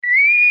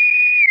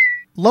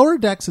Lower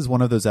Decks is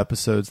one of those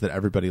episodes that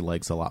everybody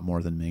likes a lot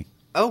more than me.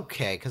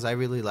 Okay, because I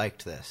really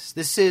liked this.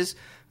 This is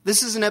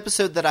an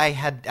episode that I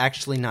had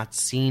actually not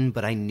seen,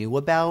 but I knew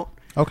about.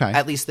 Okay.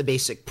 At least the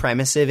basic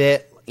premise of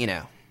it,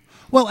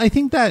 Well, I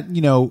think that,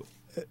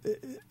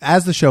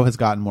 as the show has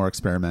gotten more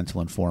experimental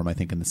in form, I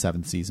think in the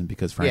 7th season,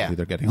 because frankly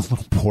they're getting a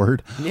little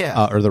bored,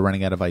 or they're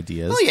running out of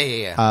ideas. Oh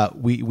yeah.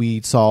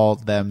 We saw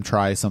them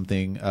try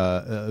something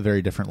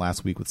very different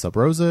last week with Sub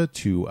Rosa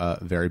to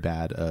very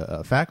bad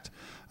effect.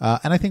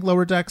 And I think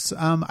Lower Decks,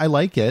 I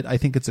like it. I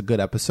think it's a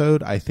good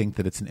episode. I think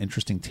that it's an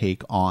interesting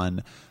take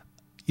on,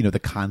 the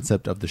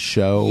concept of the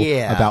show,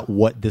 about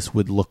what this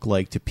would look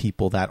like to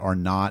people that are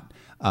not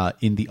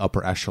in the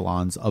upper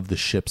echelons of the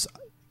ship's,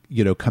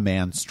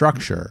 command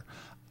structure.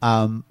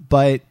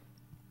 But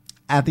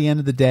at the end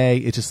of the day,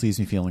 it just leaves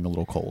me feeling a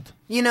little cold.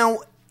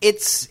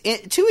 It's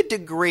to a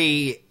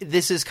degree,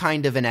 this is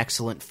kind of an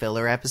excellent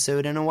filler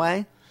episode in a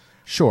way.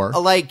 Sure.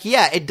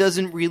 It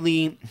doesn't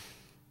really.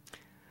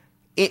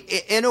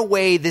 In a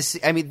way, this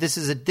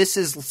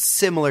is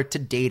similar to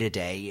Day to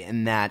Day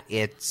in that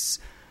it's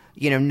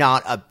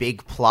not a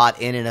big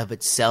plot in and of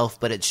itself,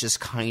 but it's just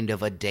kind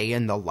of a day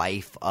in the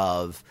life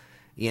of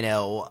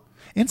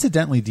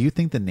Incidentally, do you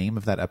think the name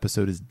of that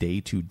episode is Day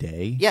to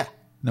Day? Yeah.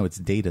 No, it's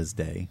Data's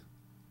Day.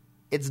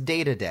 It's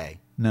Day to Day.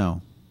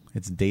 No,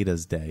 it's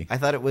Data's Day. I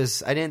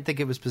didn't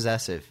think it was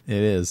possessive.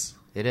 It is.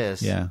 It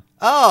is. Yeah.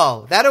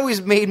 Oh, that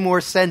always made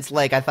more sense.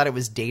 I thought it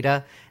was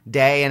Data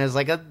Day, and it was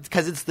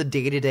because it's the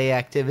day-to-day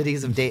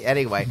activities of day.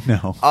 Anyway.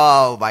 No.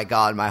 Oh my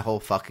God, my whole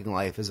fucking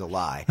life is a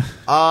lie.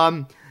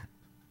 But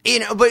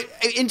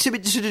to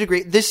a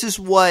degree, this is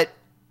what,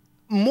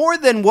 more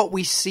than what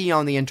we see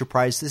on the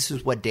Enterprise, this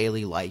is what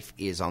daily life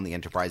is on the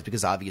Enterprise,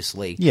 because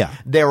obviously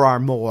there are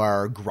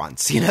more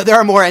grunts. There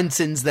are more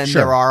ensigns than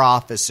there are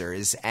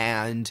officers.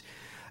 And,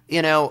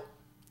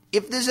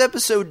 if this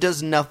episode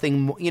does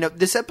nothing,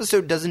 this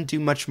episode doesn't do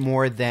much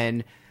more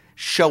than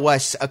show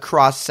us a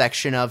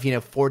cross-section of,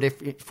 four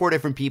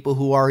different people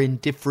who are in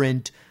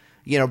different,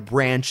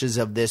 branches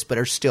of this, but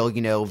are still,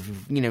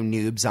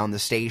 noobs on the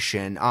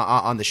station,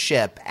 on the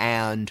ship,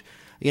 and,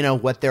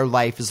 what their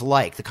life is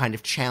like, the kind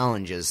of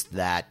challenges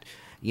that,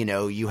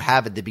 you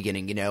have at the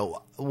beginning,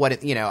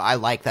 I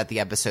like that the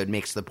episode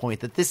makes the point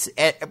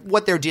that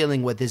what they're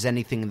dealing with is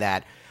anything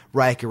that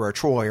Riker or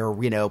Troy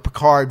or,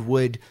 Picard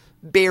would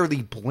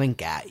barely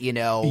blink at,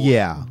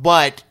 Yeah.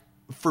 But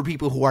for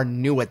people who are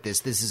new at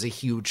this is a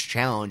huge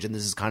challenge, and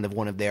this is kind of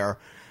one of their.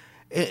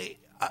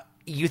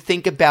 You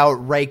think about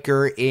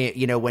Riker,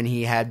 when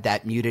he had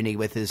that mutiny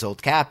with his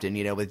old captain,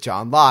 with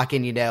John Locke,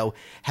 and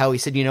how he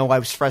said, I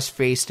was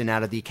frustrated and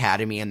out of the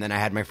academy, and then I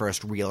had my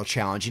first real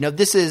challenge.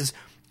 This is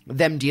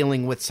them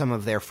dealing with some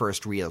of their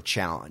first real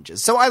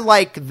challenges. So I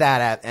like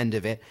that end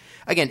of it.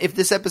 Again, if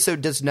this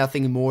episode does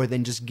nothing more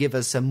than just give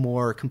us a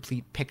more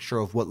complete picture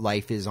of what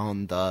life is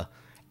on the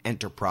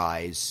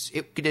Enterprise,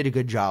 it did a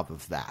good job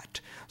of that.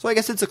 So I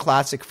guess it's a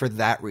classic for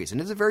that reason.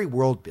 It's a very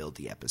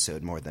world-building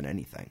episode more than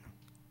anything.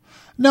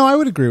 No, I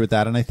would agree with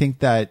that. And I think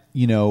that,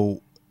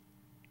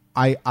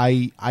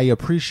 I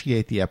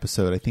appreciate the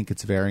episode. I think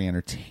it's very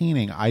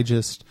entertaining. I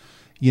just,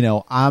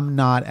 I'm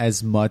not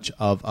as much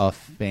of a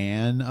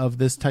fan of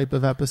this type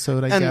of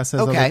episode, I guess, as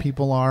other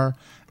people are.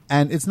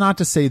 And it's not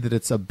to say that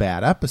it's a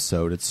bad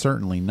episode. It's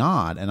certainly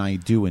not, and I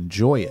do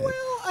enjoy it. Well,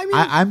 I mean,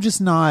 I'm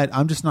just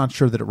not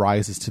sure that it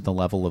rises to the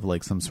level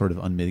of some sort of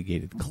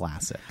unmitigated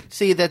classic.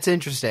 See, that's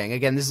interesting.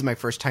 Again, this is my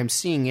first time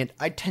seeing it.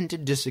 I tend to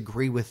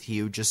disagree with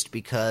you just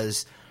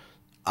because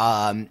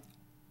I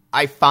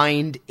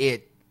find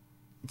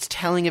it's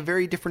telling a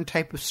very different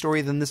type of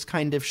story than this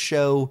kind of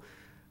show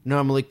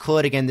normally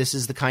could. Again, this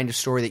is the kind of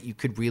story that you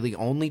could really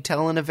only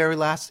tell in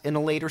a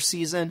later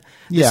season.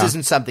 This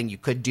isn't something you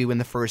could do in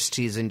the first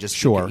season. Just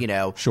sure,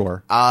 because,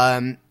 sure.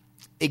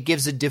 It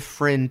gives a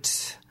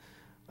different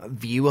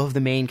view of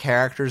the main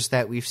characters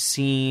that we've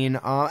seen.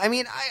 I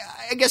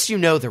guess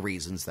the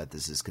reasons that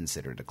this is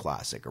considered a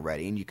classic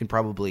already, and you can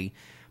probably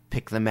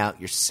pick them out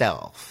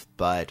yourself.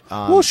 But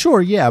well, sure,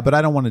 yeah, but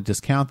I don't want to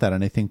discount that,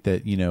 and I think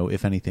that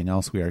if anything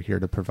else, we are here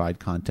to provide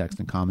context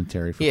and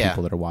commentary for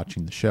people that are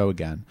watching the show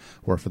again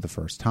or for the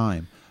first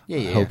time,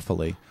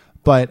 hopefully.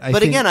 But I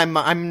think, again,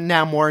 I'm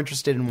now more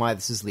interested in why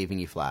this is leaving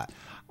you flat.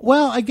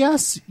 Well, I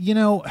guess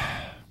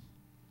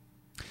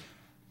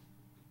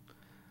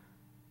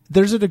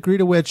there's a degree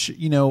to which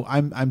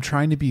I'm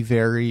trying to be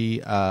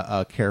very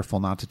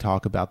careful not to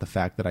talk about the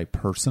fact that I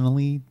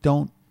personally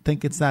don't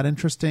think it's that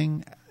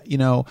interesting.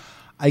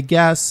 I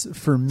guess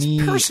for me,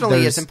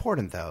 personally, it's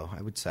important, though,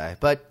 I would say.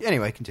 But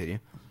anyway, continue.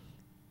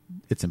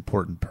 It's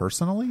important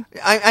personally?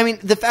 I mean,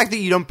 the fact that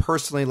you don't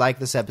personally like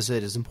this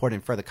episode is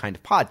important for the kind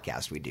of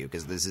podcast we do,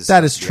 because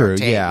that is true.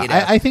 Yeah,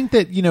 I think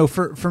that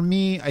for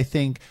me, I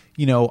think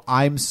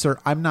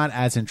I'm not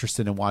as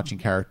interested in watching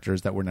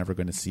characters that we're never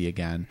going to see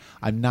again.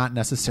 I'm not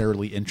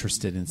necessarily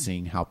interested in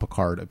seeing how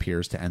Picard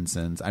appears to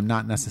ensigns. I'm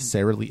not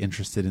necessarily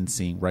interested in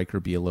seeing Riker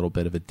be a little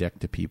bit of a dick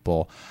to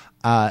people.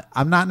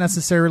 I'm not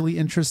necessarily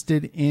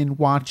interested in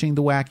watching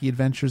the wacky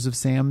adventures of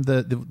Sam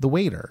the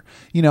waiter.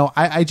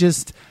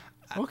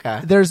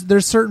 Okay.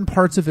 There's certain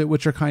parts of it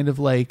which are kind of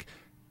like,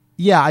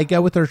 yeah, I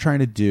get what they're trying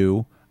to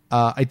do.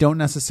 I don't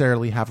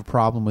necessarily have a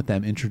problem with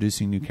them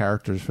introducing new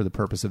characters for the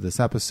purpose of this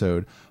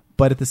episode.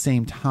 But at the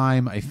same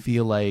time, I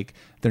feel like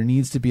there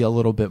needs to be a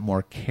little bit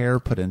more care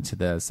put into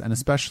this. And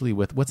especially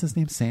with, what's his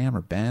name, Sam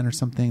or Ben or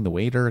something, the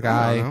waiter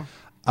guy.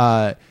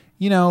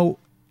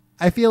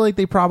 I feel like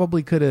they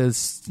probably could have,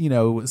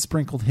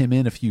 sprinkled him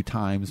in a few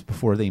times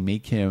before they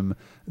make him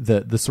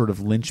the sort of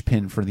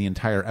linchpin for the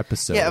entire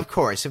episode. Yeah, of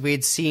course. If we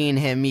had seen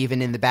him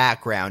even in the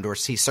background or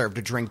he served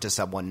a drink to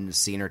someone in a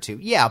scene or two.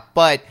 Yeah,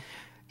 but...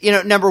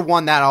 number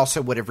one, that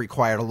also would have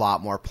required a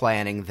lot more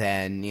planning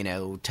than,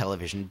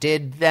 television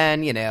did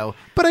then,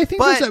 But I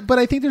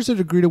think there's a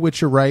degree to which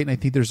you're right, and I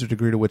think there's a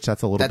degree to which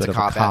that's a little bit of a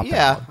cop-out.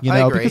 Yeah, I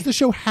agree. Because the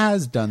show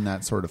has done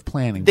that sort of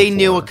planning They before.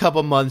 knew a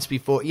couple months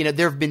before.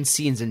 There have been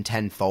scenes in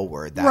 10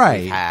 Forward that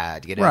we've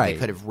had. They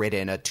could have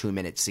written a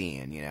 2-minute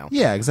scene,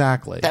 Yeah,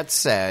 exactly. That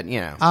said,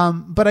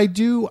 But I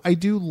do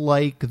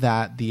like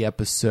that the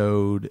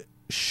episode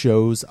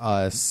shows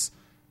us...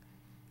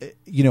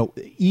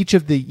 each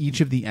of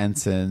the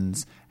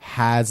ensigns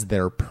has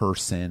their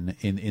person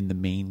in the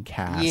main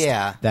cast.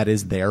 Yeah. That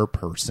is their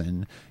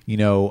person.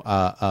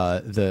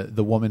 The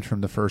woman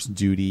from the first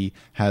duty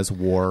has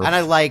Worf. And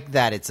I like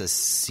that it's a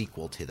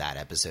sequel to that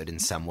episode in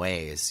some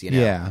ways.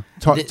 Yeah.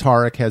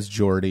 Tarek has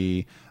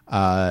Geordi.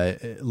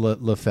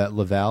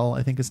 Lavelle,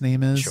 I think his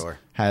name is. Sure.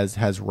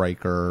 Has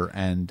Riker,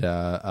 and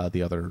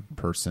the other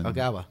person,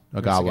 Ogawa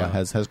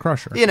has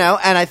Crusher.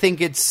 And I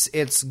think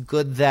it's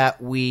good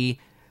that we.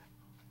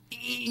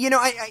 You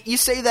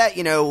say that,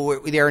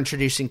 they're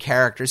introducing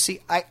characters. See,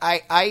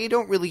 I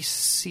don't really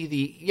see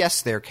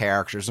they're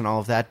characters and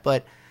all of that,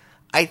 but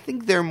I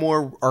think they're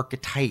more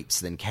archetypes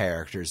than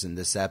characters in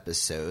this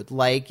episode.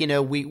 Like,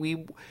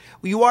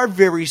 you are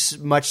very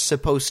much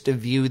supposed to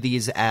view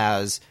these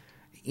as,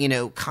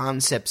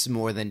 concepts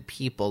more than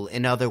people.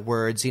 In other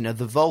words, the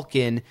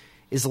Vulcan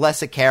is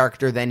less a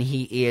character than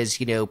he is,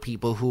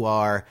 people who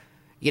are...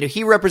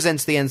 he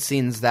represents the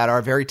ensigns that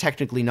are very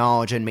technically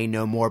knowledgeable and may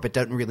know more, but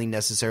don't really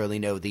necessarily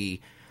know the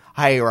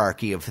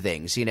hierarchy of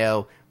things.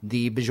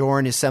 The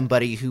Bajoran is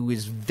somebody who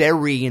is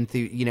very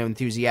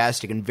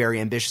enthusiastic and very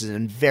ambitious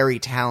and very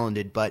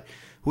talented, but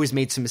who has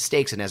made some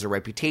mistakes and has a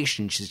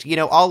reputation.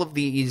 All of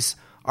these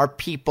are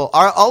people.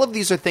 All of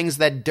these are things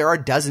that there are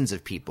dozens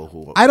of people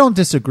who. I don't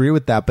disagree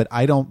with that, but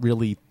I don't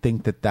really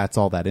think that that's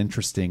all that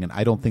interesting, and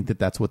I don't think that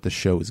that's what the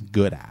show is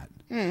good at.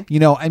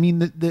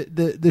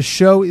 The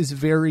show is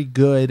very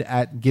good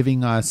at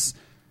giving us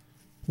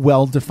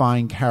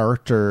well-defined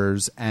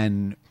characters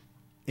and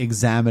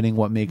examining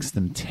what makes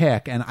them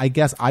tick. And I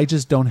guess I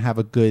just don't have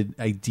a good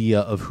idea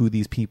of who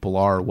these people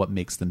are, what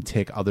makes them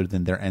tick, other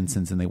than they're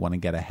ensigns and they want to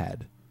get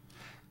ahead.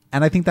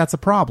 And I think that's a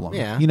problem.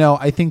 Yeah.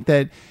 I think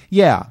that,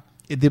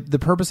 the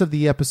purpose of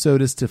the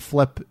episode is to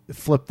flip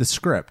the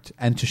script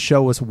and to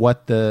show us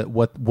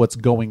what's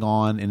going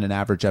on in an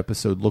average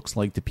episode looks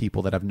like to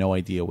people that have no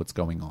idea what's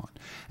going on.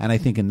 And I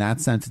think in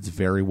that sense, it's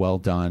very well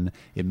done.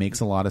 It makes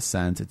a lot of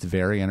sense. It's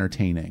very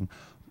entertaining.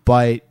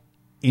 But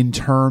in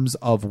terms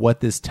of what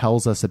this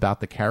tells us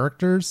about the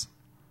characters,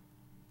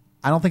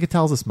 I don't think it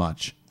tells us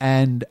much.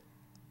 And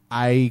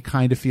I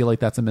kind of feel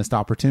like that's a missed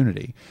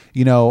opportunity.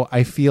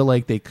 I feel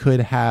like they could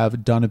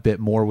have done a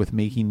bit more with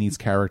making these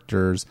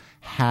characters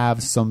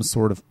have some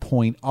sort of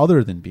point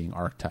other than being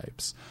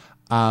archetypes.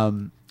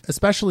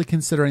 Especially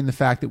considering the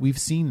fact that we've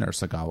seen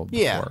Nurse Ogawa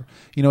before.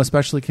 Yeah.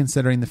 Especially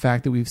considering the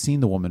fact that we've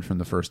seen the woman from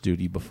the first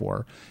duty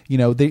before.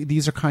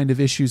 These are kind of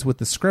issues with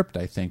the script,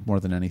 I think,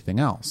 more than anything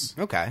else.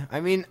 Okay. I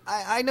mean,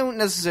 I don't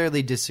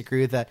necessarily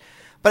disagree with that.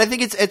 But I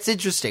think it's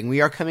interesting.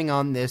 We are coming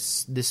on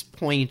this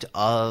point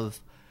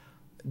of...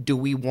 do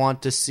we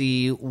want to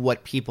see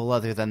what people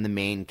other than the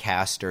main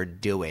cast are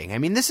doing? I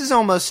mean, this is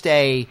almost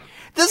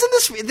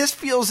this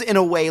feels in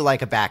a way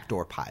like a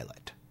backdoor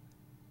pilot.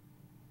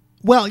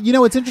 Well,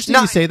 it's interesting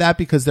you say that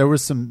because there were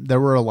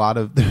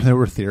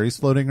theories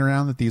floating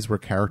around that these were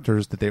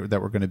characters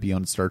that were going to be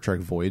on Star Trek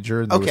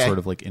Voyager, and they were sort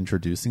of like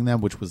introducing them,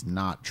 which was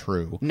not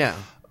true. No.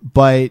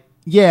 But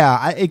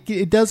yeah,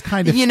 it does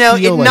kind of feel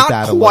like not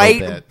that quite, a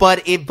little bit.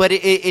 but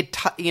it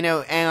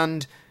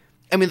and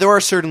I mean, there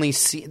are certainly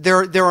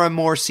there are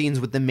more scenes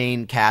with the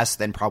main cast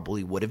than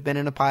probably would have been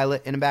in a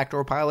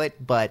backdoor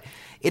pilot, but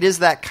it is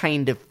that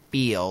kind of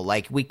feel.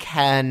 Like we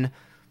can,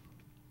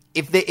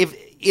 if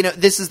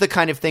this is the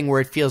kind of thing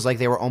where it feels like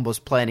they were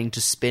almost planning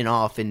to spin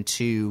off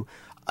into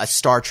a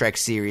Star Trek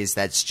series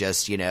that's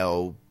just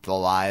the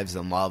lives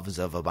and loves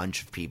of a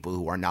bunch of people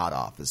who are not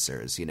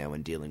officers,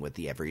 and dealing with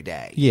the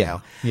everyday.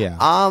 Yeah.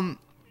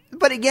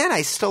 But again,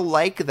 I still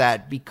like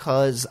that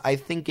because I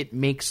think it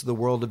makes the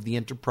world of the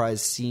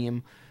Enterprise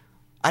seem,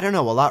 I don't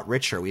know, a lot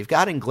richer. We've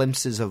gotten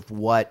glimpses of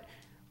what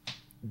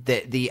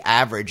the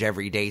average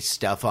everyday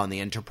stuff on the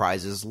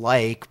Enterprise is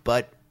like,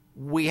 but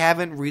we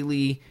haven't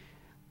really,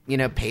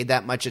 paid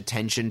that much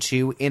attention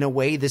to. In a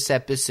way, this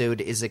episode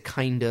is a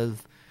kind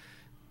of...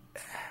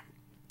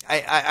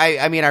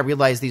 I mean, I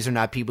realize these are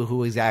not people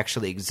who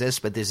actually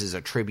exist, but this is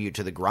a tribute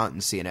to the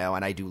Grunts, and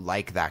I do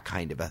like that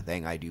kind of a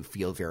thing. I do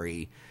feel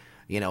very...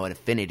 an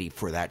affinity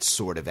for that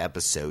sort of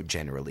episode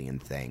generally in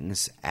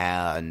things.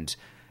 And,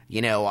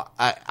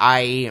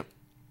 I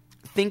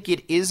think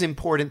it is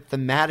important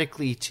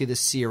thematically to the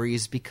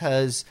series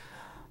because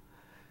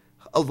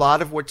a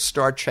lot of what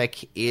Star Trek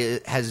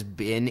has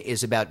been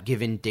is about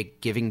giving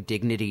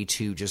dignity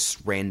to just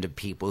random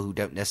people who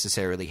don't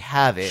necessarily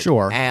have it.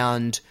 Sure.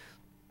 And,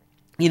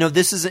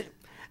 this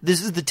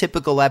is the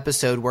typical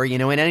episode where,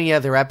 in any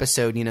other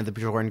episode, the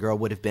Bajoran girl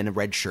would have been a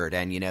red shirt.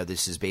 And,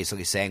 this is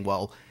basically saying,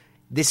 well,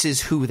 this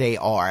is who they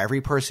are. Every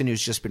person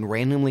who's just been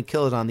randomly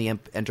killed on the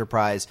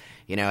Enterprise,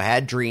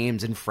 had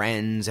dreams and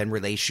friends and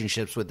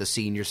relationships with the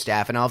senior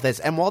staff and all of this.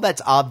 And while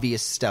that's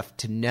obvious stuff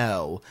to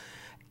know,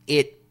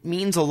 it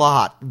means a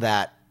lot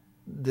that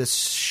this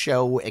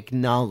show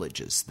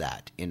acknowledges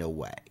that in a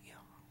way.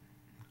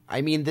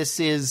 I mean, this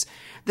is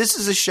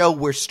a show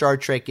where Star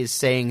Trek is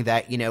saying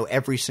that,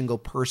 every single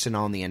person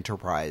on the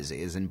Enterprise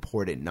is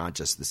important, not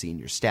just the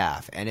senior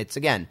staff. And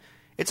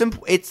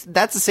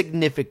that's a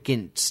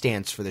significant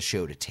stance for the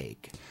show to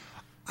take.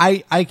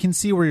 I can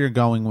see where you're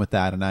going with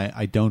that, and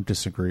I don't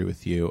disagree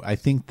with you. I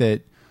think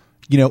that,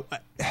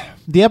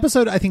 the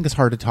episode I think is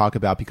hard to talk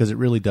about because it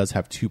really does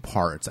have two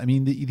parts. I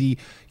mean, the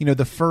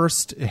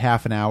first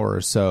half an hour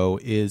or so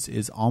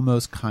is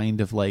almost kind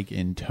of like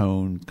in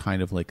tone,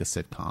 kind of like a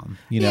sitcom.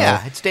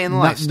 Yeah, it's day in the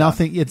life stuff.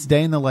 Nothing. It's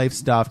day in the life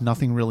stuff.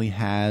 Nothing really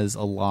has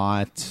a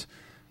lot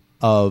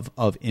of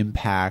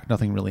impact.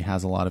 Nothing really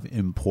has a lot of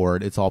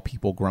import. It's all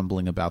people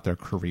grumbling about their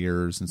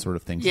careers and sort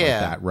of things like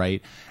that,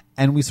 right?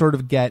 And we sort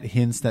of get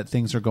hints that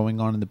things are going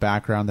on in the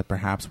background that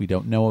perhaps we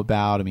don't know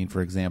about. I mean,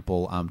 for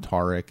example,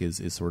 Tarek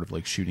is sort of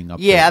like shooting up.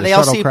 Yeah, the they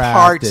all see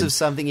parts of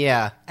something.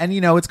 Yeah, and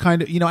it's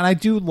kind of and I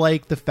do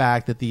like the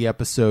fact that the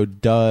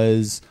episode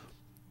does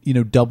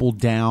double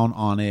down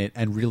on it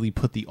and really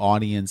put the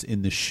audience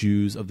in the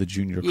shoes of the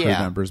junior crew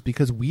members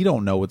because we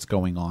don't know what's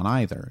going on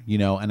either,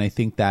 and I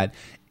think that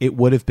it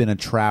would have been a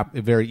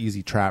very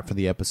easy trap for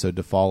the episode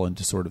to fall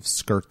into, sort of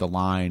skirt the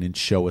line and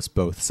show us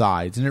both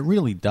sides. And it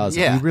really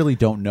doesn't. We really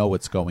don't know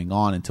what's going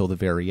on until the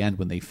very end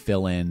when they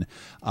fill in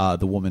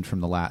the woman from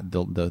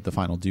the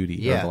final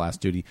duty or the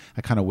last duty.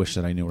 I kind of wish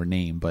that I knew her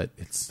name, but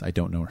I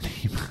don't know her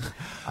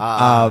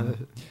name.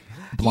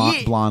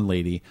 Blonde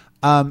lady.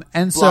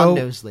 And so blonde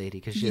nose lady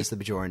because she has the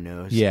Bajoran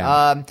nose.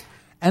 Yeah.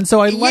 And so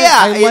I like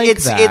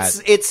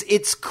that.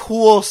 It's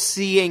cool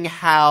seeing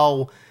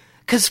how,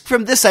 because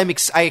from this I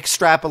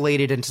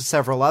extrapolated into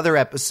several other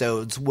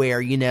episodes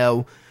where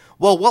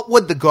well, what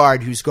would the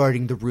guard who's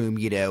guarding the room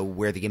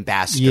where the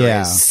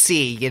ambassador is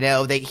see?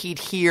 That he'd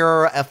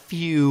hear a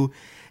few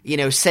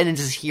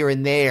sentences here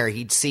and there.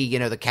 He'd see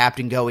the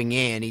captain going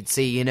in. He'd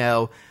see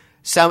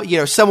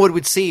someone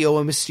would see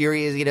a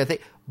mysterious thing.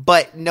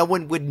 But no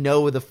one would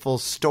know the full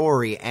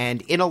story.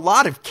 And in a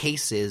lot of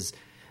cases,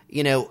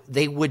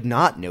 they would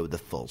not know the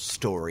full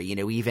story,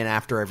 even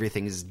after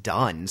everything is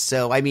done.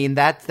 So, I mean,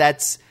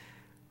 that's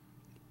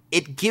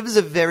it gives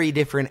a very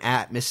different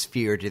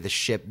atmosphere to the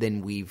ship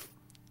than we've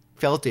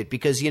felt it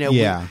because,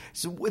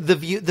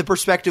 the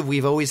perspective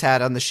we've always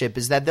had on the ship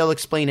is that they'll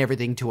explain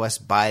everything to us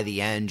by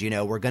the end.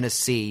 We're going to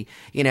see,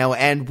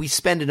 and we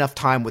spend enough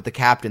time with the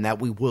captain that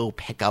we will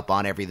pick up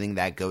on everything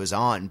that goes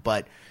on.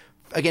 But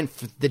again,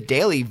 the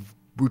daily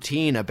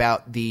routine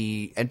about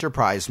the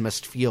Enterprise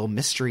must feel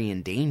mystery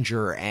and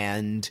danger,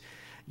 and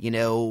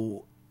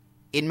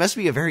it must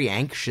be a very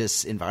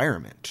anxious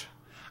environment.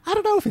 I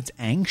don't know if it's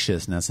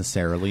anxious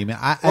necessarily. I mean,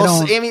 I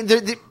don't. I mean,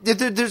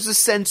 there's a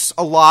sense.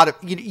 A lot of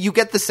you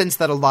get the sense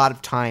that a lot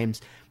of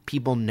times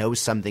people know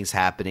something's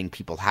happening.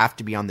 People have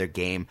to be on their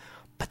game,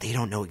 but they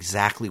don't know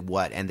exactly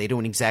what, and they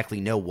don't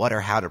exactly know what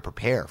or how to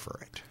prepare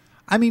for it.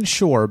 I mean,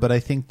 sure, but I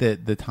think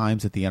that the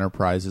times that the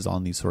Enterprise is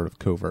on these sort of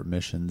covert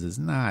missions is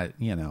not,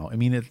 I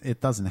mean,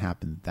 it doesn't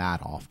happen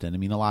that often. I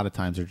mean, a lot of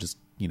times they're just,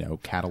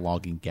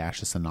 cataloging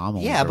gaseous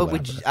anomalies. Yeah,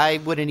 but I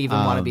wouldn't even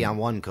want to be on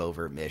one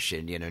covert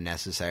mission,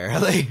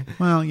 necessarily.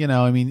 Well,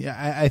 I mean,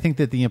 I think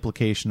that the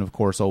implication, of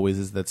course, always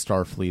is that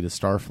Starfleet is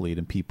Starfleet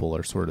and people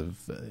are sort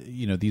of,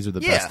 these are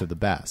the best of the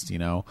best,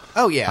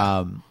 Oh,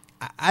 yeah.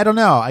 I don't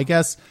know. I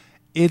guess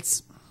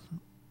it's...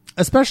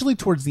 especially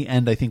towards the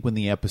end, I think, when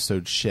the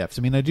episode shifts.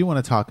 I mean, I do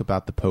want to talk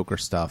about the poker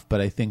stuff,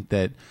 but I think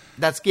that...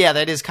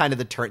 that is kind of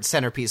the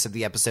centerpiece of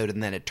the episode,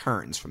 and then it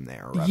turns from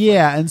there. Roughly.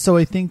 Yeah, and so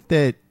I think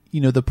that,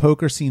 the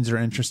poker scenes are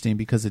interesting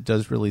because it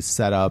does really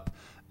set up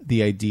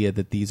the idea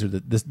that these are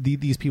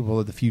these people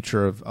are the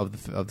future of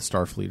the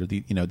Starfleet,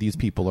 or these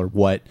people are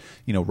what,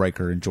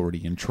 Riker and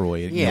Geordi and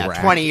Troy...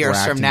 20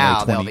 years from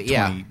now,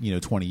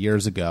 like 20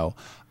 years ago.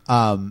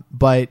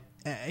 But...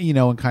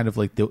 and kind of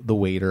like the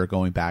waiter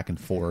going back and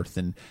forth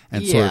and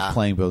sort of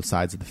playing both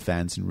sides of the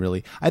fence. And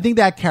really, I think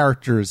that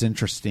character is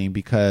interesting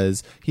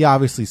because he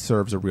obviously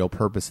serves a real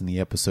purpose in the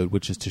episode,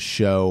 which is to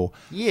show,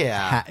 the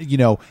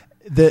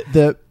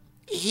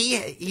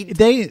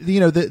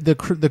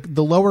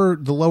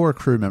lower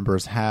crew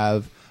members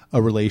have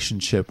a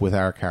relationship with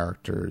our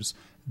characters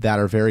that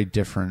are very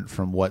different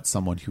from what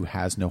someone who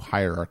has no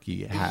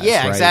hierarchy has.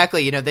 Yeah, right?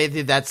 exactly.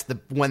 That's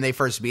when they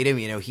first meet him.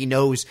 He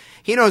knows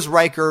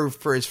Riker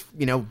for his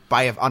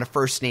on a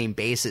first name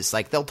basis.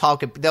 Like they'll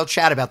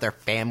chat about their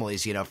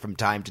families, from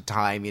time to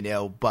time,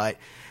 But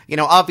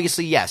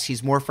obviously, yes,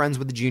 he's more friends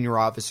with the junior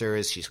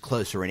officers. He's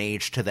closer in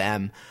age to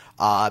them.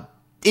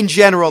 In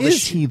general,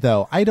 is he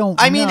though? I don't.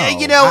 I mean,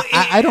 know.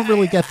 I don't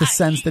really get the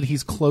sense that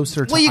he's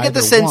closer to. Well, you get the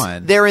either sense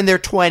one. they're in their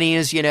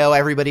 20s.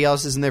 Everybody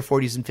else is in their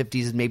 40s and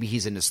 50s, and maybe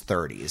he's in his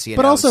 30s.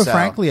 But also,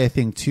 frankly, I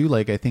think too.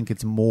 I think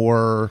it's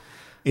more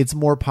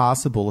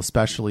possible,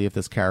 especially if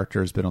this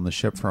character has been on the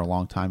ship for a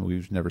long time and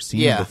we've never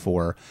seen him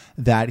before,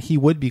 that he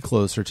would be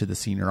closer to the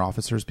senior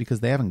officers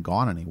because they haven't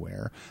gone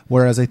anywhere.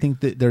 Whereas I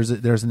think that there's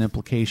an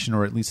implication,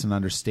 or at least an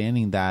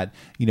understanding, that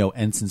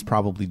ensigns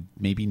probably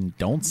maybe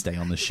don't stay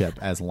on the ship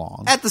as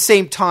long. At the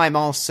same time,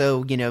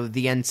 also,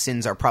 the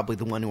ensigns are probably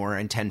the one who are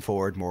in 10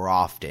 forward more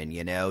often.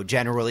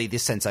 Generally, the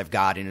sense I've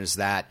gotten is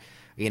that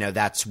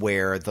that's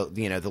where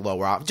the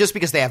lower off, just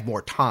because they have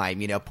more time,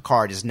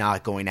 Picard is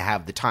not going to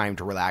have the time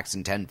to relax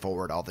and 10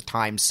 forward all the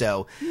time.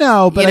 So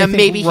no, but I think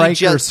maybe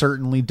Riker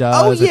certainly does.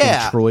 Oh, yeah. I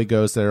think Troy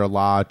goes there a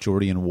lot.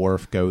 Geordi and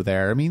Worf go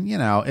there. I mean,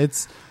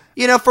 it's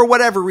for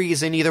whatever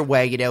reason, either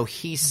way,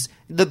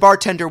 the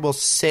bartender will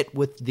sit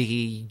with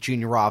the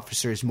junior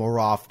officers more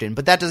often,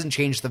 but that doesn't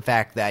change the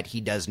fact that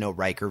he does know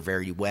Riker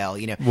very well.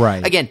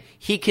 Right. Again,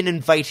 he can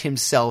invite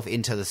himself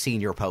into the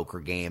senior poker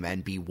game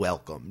and be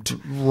welcomed.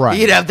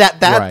 Right.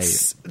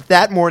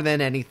 That more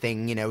than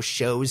anything,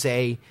 shows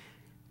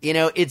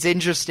it's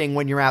interesting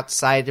when you're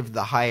outside of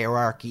the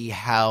hierarchy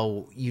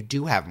how you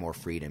do have more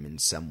freedom in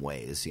some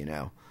ways.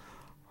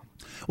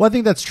 Well, I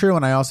think that's true,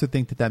 and I also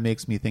think that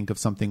makes me think of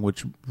something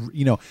which,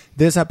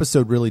 this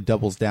episode really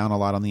doubles down a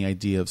lot on the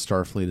idea of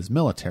Starfleet as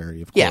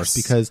military, of course,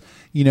 because,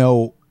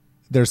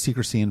 there's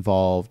secrecy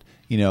involved.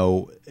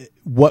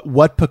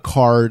 What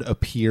Picard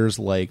appears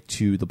like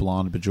to the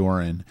blonde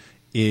Bajoran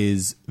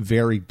is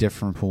very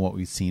different from what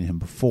we've seen him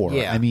before.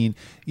 Yeah. I mean,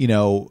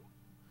 the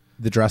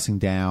dressing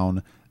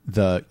down,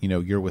 the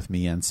you're with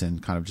me, ensign,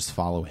 kind of just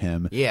follow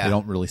him. Yeah, they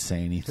don't really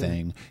say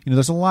anything.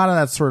 There's a lot of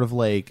that sort of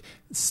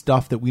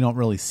stuff that we don't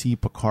really see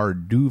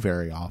Picard do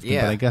very often.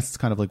 Yeah. But I guess it's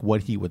kind of like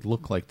what he would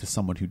look like to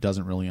someone who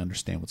doesn't really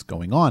understand what's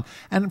going on,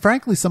 and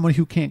frankly, someone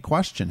who can't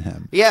question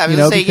him. Yeah, I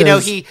mean,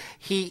 because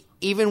he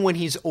even when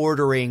he's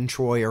ordering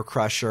Troy or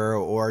Crusher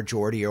or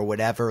Geordi or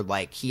whatever,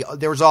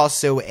 there's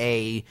also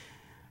a.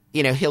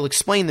 He'll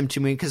explain them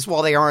to me because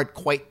while they aren't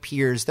quite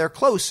peers, they're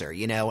closer,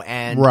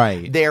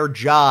 and their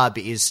job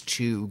is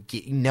to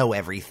know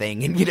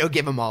everything and,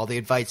 give them all the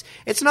advice.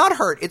 It's not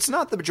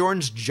the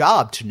Bajoran's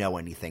job to know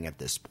anything at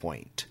this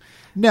point.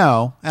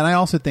 No, and I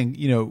also think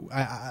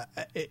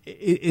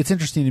it's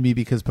interesting to me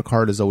because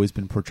Picard has always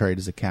been portrayed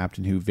as a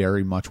captain who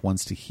very much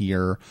wants to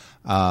hear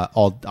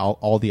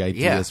all the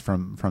ideas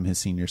from his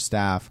senior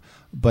staff.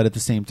 But at the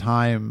same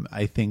time,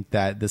 I think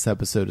that this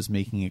episode is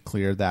making it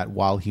clear that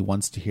while he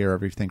wants to hear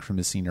everything from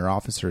his senior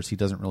officers, he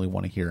doesn't really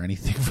want to hear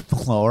anything from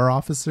the lower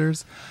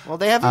officers. Well,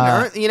 they haven't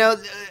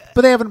earned,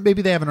 but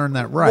maybe they haven't earned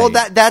that right. Well,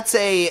 that's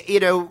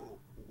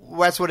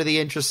one of the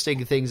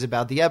interesting things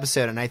about the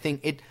episode, and I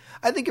think it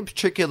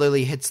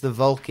particularly hits the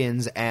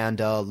Vulcans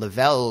and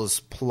Lavelle's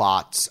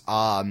plots.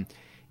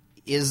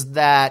 Is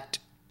that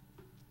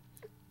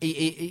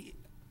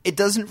it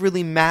doesn't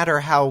really matter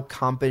how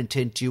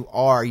competent you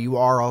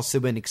are also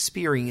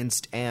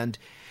inexperienced, and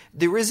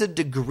there is a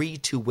degree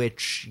to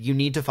which you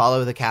need to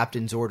follow the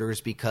captain's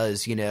orders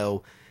because,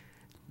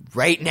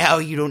 right now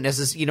you don't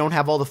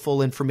have all the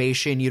full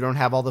information, you don't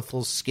have all the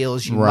full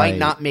skills, you might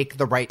not make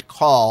the right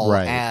call,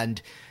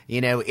 and,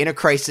 in a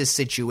crisis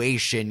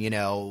situation,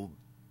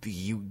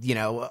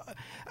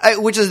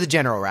 which is the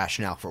general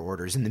rationale for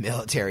orders in the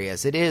military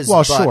as it is.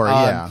 Well, sure,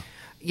 yeah.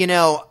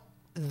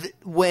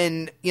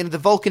 When the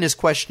Vulcan is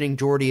questioning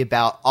Geordi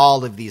about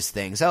all of these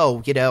things,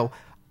 I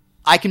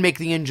can make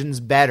the engines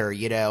better,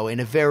 in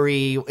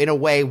a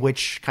way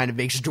which kind of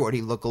makes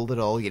Geordi look a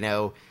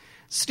little,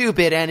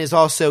 stupid, and is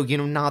also,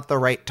 not the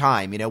right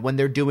time. When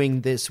they're doing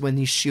this, when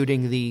he's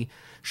shooting the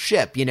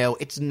ship,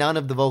 it's none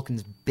of the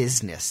Vulcan's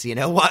business,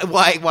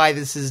 why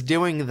this is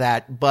doing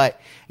that,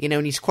 but,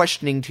 and he's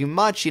questioning too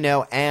much,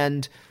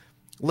 and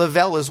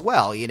Lavelle as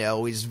well,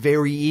 is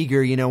very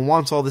eager,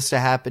 wants all this to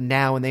happen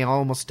now, and they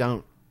almost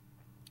don't.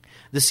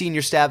 The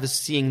senior staff is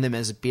seeing them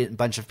as a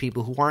bunch of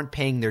people who aren't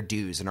paying their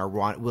dues and are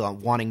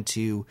wanting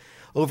to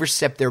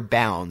overstep their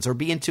bounds or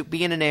be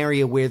in an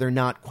area where they're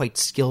not quite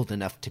skilled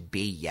enough to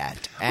be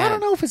yet. I don't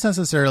know if it's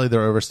necessarily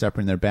they're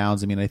overstepping their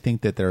bounds. I mean, I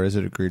think that there is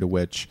a degree to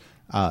which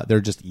they're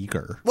just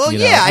eager. Well,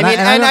 yeah, I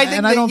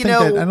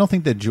don't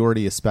think that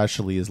Geordi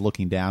especially is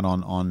looking down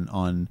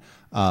on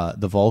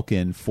the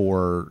Vulcan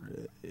for.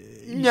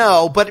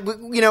 No, but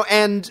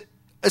and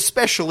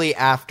especially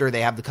after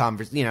they have the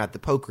conversation, at the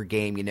poker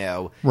game,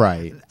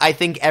 right? I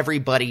think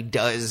everybody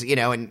does,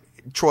 and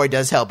Troy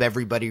does help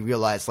everybody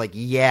realize,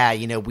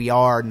 we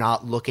are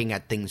not looking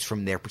at things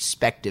from their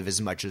perspective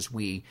as much as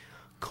we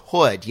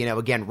could.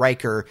 Again,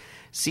 Riker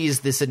sees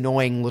this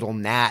annoying little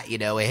gnat,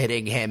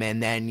 hitting him,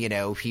 and then,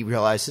 he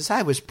realizes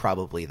I was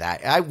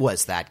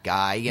that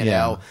guy,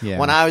 Yeah.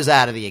 When I was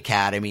out of the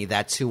academy,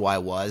 that's who I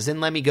was,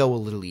 and let me go a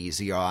little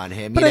easier on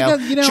him. But I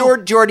guess,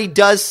 Geordi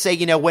does say,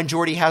 when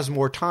Geordi has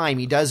more time,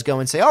 he does go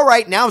and say, all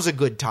right, now's a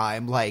good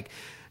time,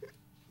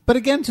 But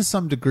again, to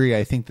some degree,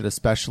 I think that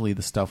especially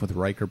the stuff with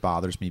Riker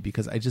bothers me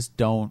because I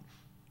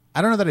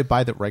don't know that I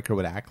buy that Riker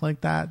would act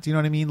like that. Do you know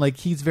what I mean? Like,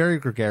 he's very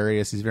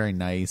gregarious. He's very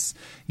nice,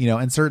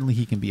 and certainly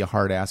he can be a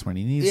hard ass when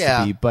he needs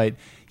to be, but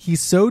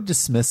he's so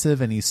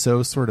dismissive and he's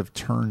so sort of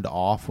turned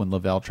off when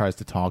Lavelle tries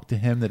to talk to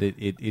him that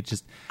it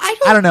just, I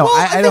don't know.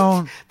 Well, I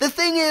don't. The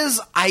thing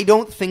is, I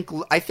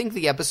think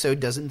the episode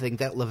doesn't think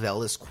that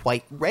Lavelle is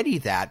quite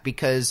ready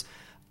because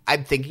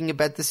I'm thinking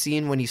about the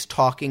scene when he's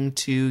talking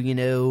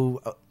to,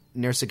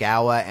 Nurse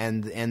Ogawa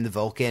and the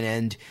Vulcan,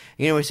 and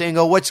he's saying,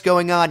 "Oh, what's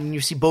going on?" And you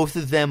see both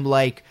of them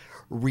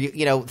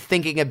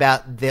thinking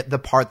about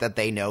the part that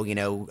they know.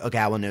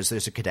 Ogawa knows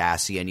there's a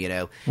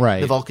Cardassian.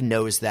 Right. The Vulcan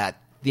knows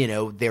that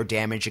they're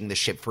damaging the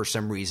ship for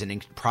some reason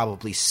and could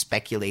probably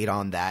speculate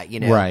on that.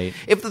 Right.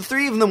 If the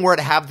three of them were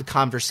to have the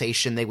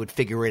conversation, they would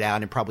figure it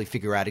out and probably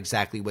figure out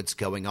exactly what's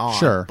going on.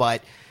 Sure.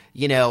 But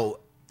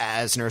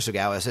as Nurse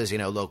Ogawa says,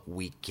 look,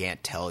 we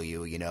can't tell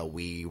you.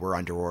 We were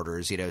under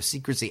orders.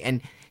 Secrecy.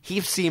 And he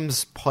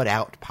seems put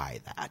out by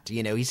that.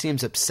 He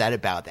seems upset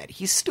about that.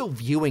 He's still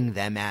viewing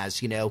them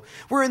as,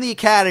 we're in the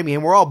academy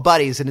and we're all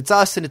buddies and it's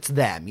us and it's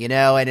them,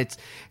 and it's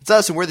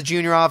us and we're the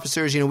junior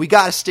officers, we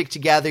got to stick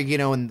together,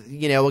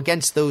 and,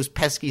 against those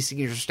pesky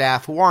senior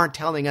staff who aren't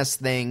telling us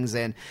things.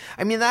 And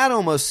I mean, that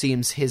almost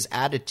seems his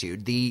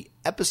attitude. The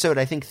episode,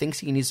 I think, thinks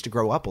he needs to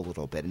grow up a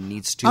little bit and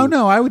needs to. Oh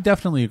no, I would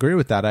definitely agree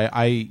with that.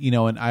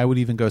 And I would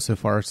even go so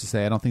far as to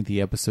say I don't think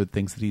the episode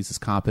thinks that he's as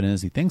competent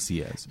as he thinks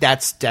he is.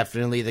 That's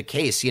definitely the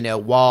case.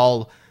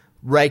 While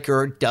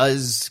Riker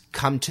does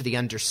come to the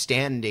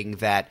understanding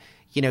that,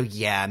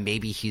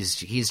 maybe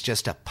he's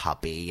just a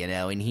puppy,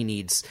 and he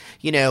needs,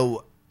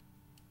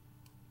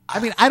 I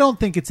mean, I don't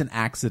think it's an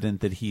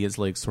accident that he is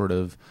sort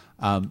of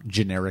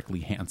generically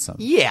handsome.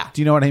 Yeah.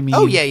 Do you know what I mean?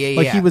 Oh, yeah.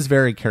 He was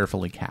very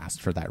carefully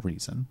cast for that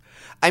reason.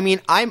 I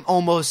mean, I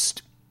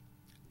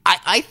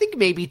think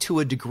maybe to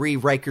a degree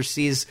Riker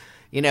sees,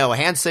 a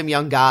handsome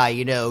young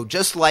guy,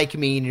 just like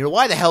me, and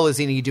why the hell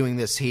isn't he doing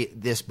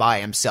this by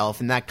himself?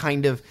 And that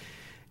kind of,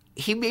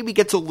 he maybe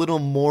gets a little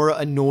more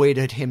annoyed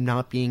at him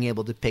not being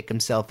able to pick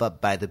himself up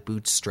by the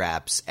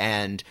bootstraps.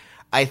 And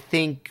I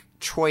think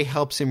Troy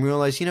helps him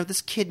realize,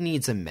 this kid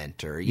needs a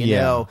mentor.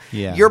 Yeah.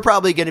 You're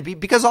probably going to be,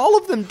 because all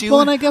of them do.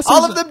 Well, and I guess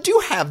all of them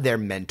do have their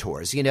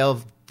mentors.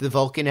 The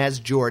Vulcan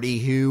has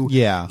Geordi, who,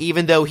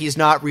 even though he's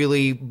not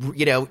really,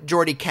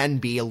 Geordi can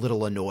be a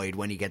little annoyed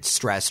when he gets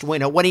stressed.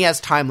 When he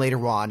has time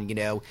later on,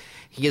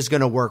 he is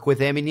going to work with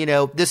him, and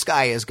this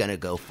guy is going to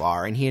go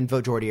far, and he and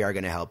Geordi are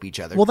going to help each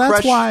other. Well,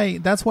 that's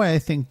why I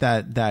think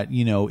that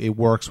it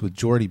works with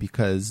Geordi,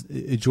 because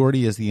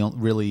Geordi is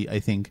really, I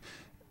think.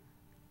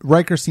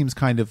 Riker seems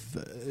kind of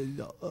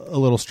a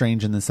little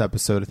strange in this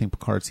episode. I think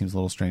Picard seems a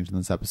little strange in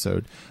this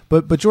episode.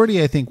 But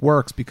Geordi, I think,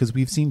 works because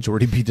we've seen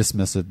Geordi be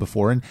dismissive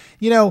before. And,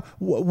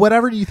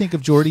 whatever you think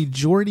of Geordi,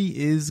 Geordi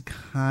is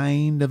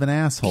kind of an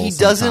asshole. He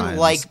doesn't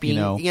like being,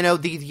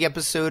 the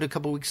episode a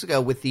couple weeks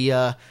ago with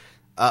the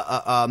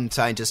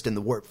scientists in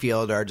the warp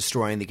field are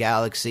destroying the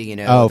galaxy.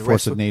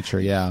 Force of nature,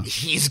 yeah.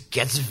 He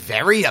gets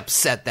very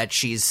upset that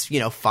she's,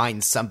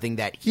 finds something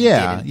that he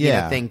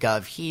didn't think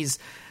of. He's...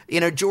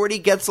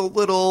 Geordi gets a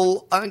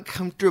little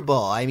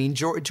uncomfortable. I mean,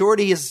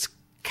 Geordi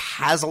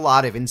has a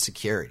lot of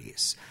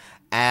insecurities.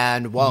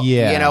 And while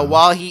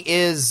he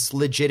is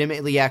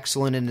legitimately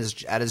excellent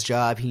at his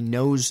job, he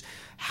knows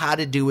how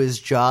to do his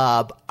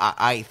job.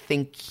 I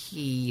think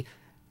he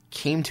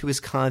came to his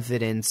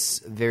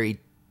confidence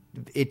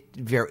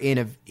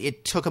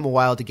it took him a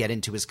while to get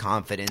into his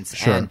confidence.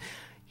 Sure. And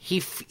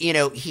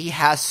he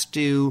has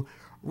to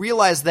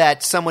realize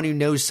that someone who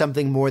knows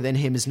something more than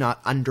him is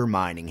not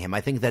undermining him.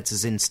 I think that's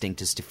his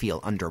instinct, is to feel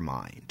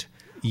undermined.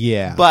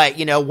 Yeah. But,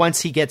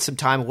 once he gets some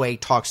time away,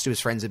 talks to his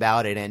friends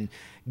about it and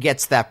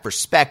gets that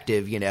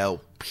perspective,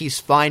 he's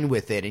fine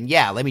with it. And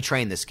let me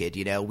train this kid,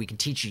 we can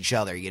teach each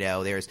other,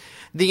 there's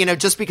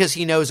just because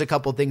he knows a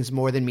couple things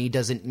more than me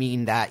doesn't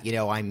mean that,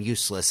 I'm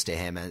useless to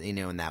him,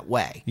 in that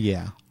way.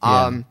 Yeah.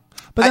 But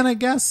then I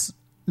guess...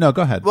 No,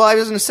 go ahead. Well, I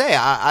was going to say,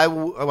 I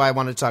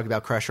wanted to talk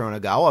about Crusher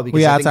and Ogawa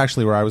because that's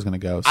actually where I was going to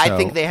go. So. I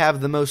think they have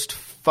the most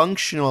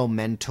functional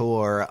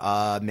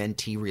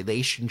mentor-mentee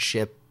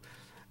relationship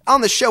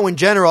on the show in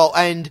general,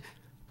 and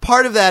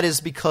part of that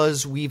is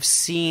because we've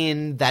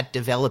seen that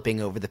developing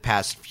over the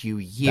past few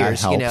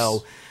years. That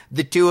helps.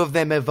 The two of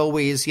them have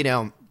always, we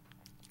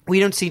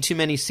don't see too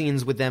many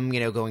scenes with them,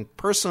 going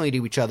personally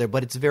to each other,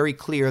 but it's very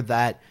clear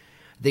that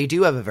they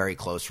do have a very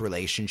close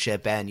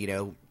relationship,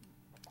 and,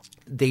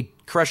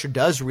 Crusher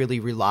does really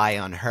rely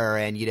on her,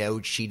 and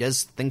she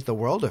does think the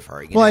world of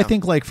her. I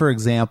think, like, for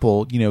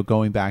example,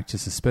 going back to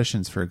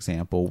Suspicions, for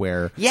example,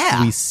 where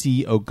we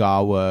see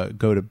Ogawa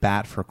go to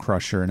bat for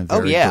Crusher in a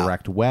very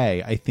direct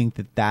way. I think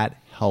that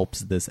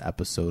helps this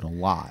episode a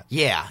lot.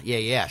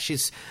 Yeah.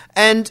 She's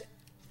and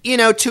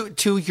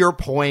to your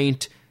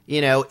point,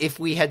 if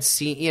we had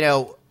seen,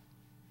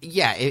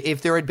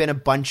 if there had been a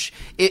bunch,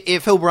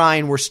 if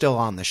O'Brien were still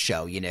on the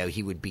show,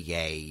 he would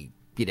be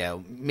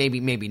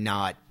maybe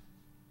not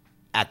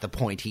at the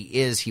point he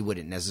is, he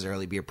wouldn't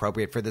necessarily be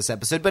appropriate for this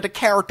episode, but a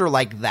character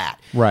like that,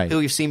 right, who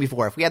we've seen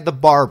before. If we had the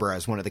barber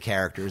as one of the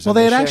characters,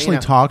 they had actually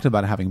talked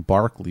about having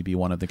Barkley be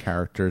one of the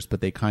characters,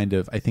 but they kind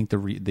of, I think the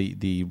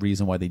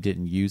reason why they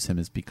didn't use him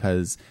is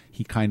because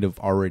he kind of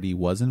already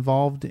was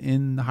involved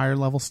in higher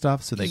level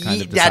stuff, so they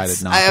kind of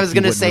decided not. I was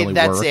going to say really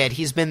that's work. it.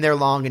 He's been there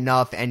long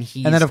enough, and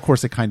then of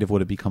course it kind of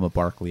would have become a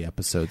Barkley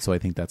episode, so I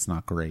think that's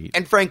not great.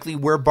 And frankly,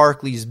 where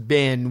Barkley's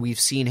been, we've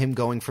seen him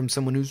going from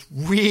someone who's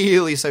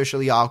really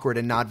socially awkward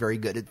and not very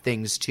good at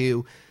things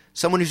to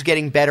someone who's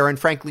getting better and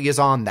frankly is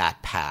on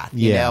that path.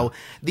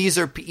 These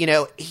are,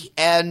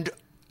 and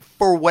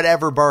for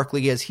whatever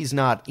Barkley is, he's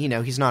not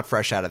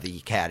fresh out of the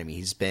academy.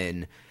 He's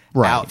been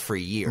out for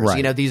years.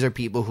 Right. These are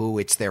people who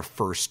it's their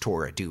first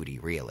tour of duty,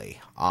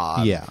 really.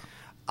 I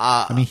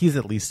mean, he's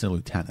at least a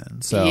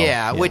lieutenant.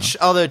 So which,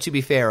 although to be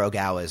fair,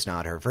 Ogawa is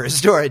not her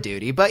first tour of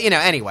duty, but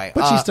anyway.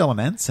 But she's still an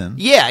ensign.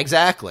 Yeah,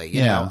 exactly.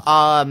 You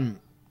know.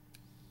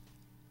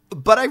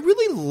 But I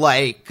really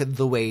like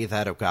the way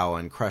that Ogawa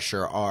and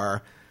Crusher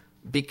are,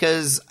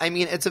 because I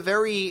mean it's a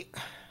very,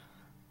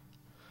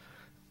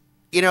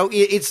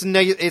 it's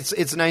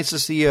nice to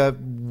see a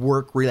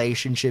work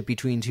relationship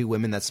between two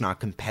women that's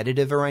not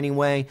competitive or any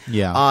way.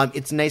 Yeah.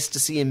 It's nice to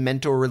see a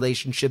mentor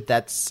relationship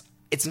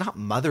it's not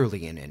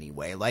motherly in any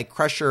way. Like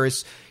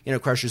Crusher's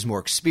more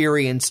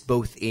experienced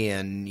both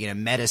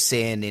in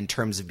medicine, in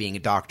terms of being a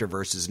doctor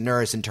versus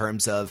nurse, in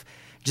terms of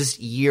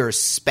just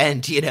years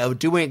spent,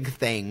 doing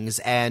things.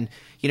 And,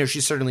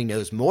 she certainly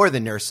knows more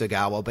than Nurse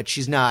Ogawa, but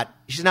she's not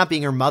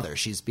being her mother.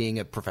 She's being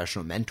a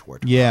professional mentor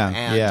to her.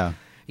 And,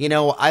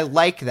 I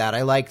like that.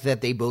 I like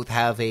that they both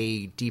have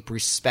a deep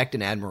respect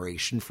and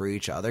admiration for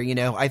each other.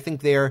 I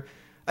think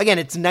again,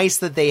 it's nice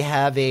that they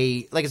have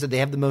like I said, they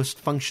have the most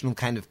functional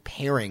kind of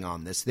pairing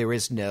on this. There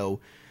is no,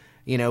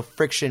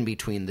 friction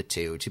between the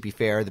two. To be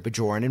fair, the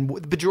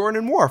Bajoran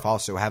and Worf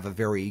also have a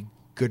very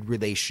good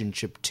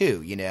relationship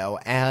too,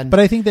 but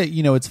I think that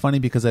it's funny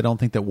because I don't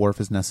think that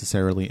Worf is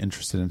necessarily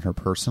interested in her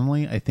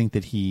personally. I think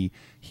that he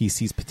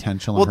sees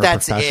potential in her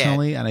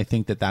professionally, and I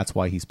think that that's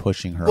why he's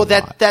pushing her.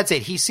 That's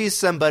it. He sees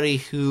somebody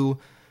who,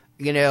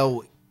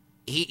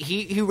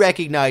 he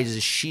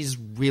recognizes she's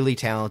really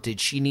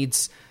talented. She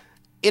needs,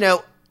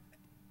 to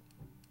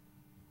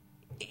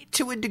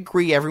a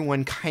degree,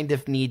 everyone kind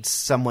of needs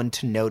someone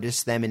to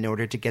notice them in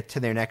order to get to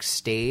their next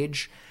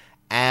stage.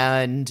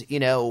 And,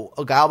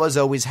 Ogawa's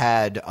always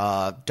had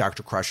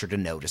Dr. Crusher to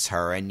notice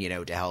her and,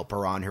 to help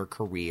her on her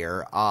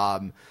career.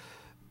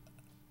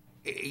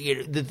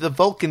 The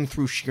Vulcan,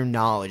 through sheer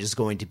knowledge, is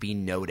going to be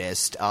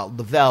noticed.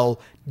 Lavelle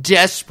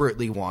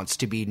desperately wants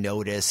to be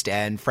noticed,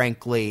 and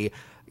frankly,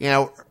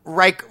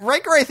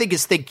 Riker, I think,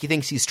 he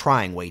thinks he's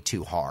trying way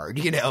too hard.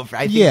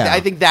 I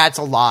think that's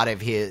a lot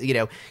of his.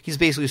 He's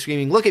basically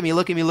screaming, "Look at me!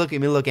 Look at me! Look at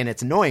me! Look!" And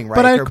it's annoying,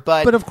 Riker.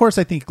 But of course,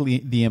 I think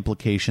the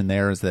implication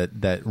there is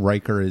that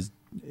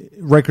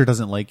Riker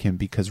doesn't like him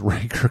because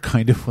Riker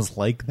kind of was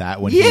like that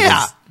when he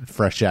was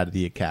fresh out of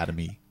the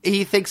academy.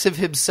 He thinks of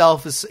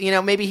himself as,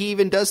 maybe he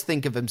even does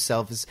think of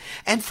himself as,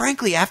 and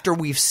frankly, after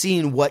we've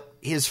seen what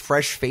his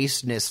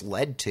fresh-facedness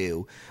led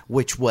to,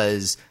 which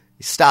was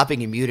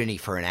stopping a mutiny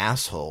for an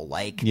asshole,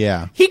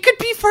 he could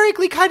be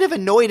frankly kind of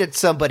annoyed at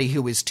somebody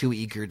who is too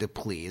eager to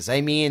please. I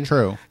mean,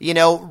 true.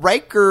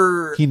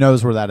 Riker, he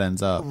knows where that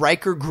ends up.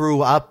 Riker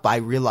grew up by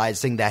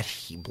realizing that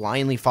he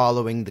blindly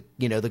following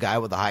the guy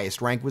with the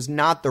highest rank was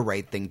not the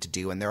right thing to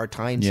do, and there are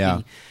times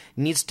he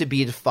needs to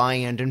be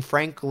defiant, and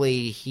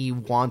frankly, he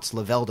wants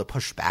Lavelle to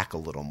push back a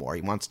little more.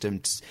 He wants to,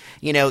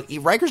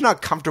 Riker's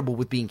not comfortable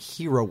with being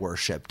hero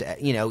worshipped,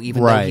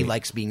 even though he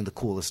likes being the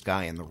coolest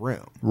guy in the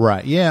room.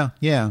 Right. Yeah.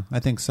 I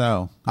think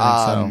so.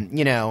 And,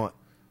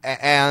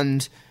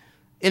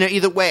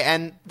 either way,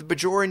 and the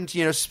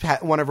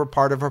Bajoran,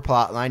 part of her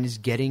plot line is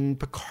getting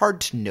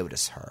Picard to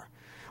notice her,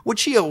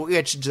 which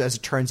as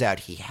it turns out,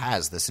 he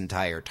has this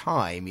entire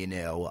time,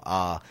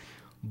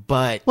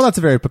 But that's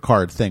a very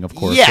Picard thing, of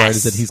course, right?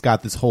 Is that he's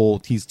got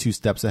he's two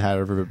steps ahead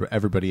of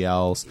everybody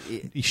else.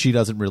 She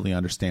doesn't really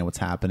understand what's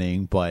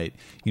happening, but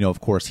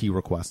of course, he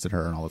requested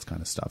her and all this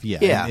kind of stuff.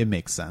 Yeah. It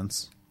makes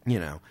sense.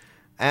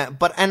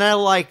 And I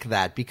like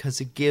that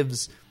because it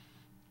gives.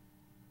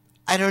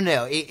 I don't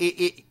know.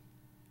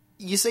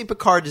 You say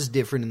Picard is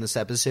different in this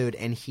episode,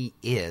 and he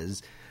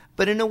is,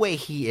 but in a way,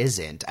 he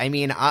isn't. I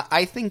mean,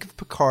 I think of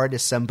Picard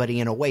as somebody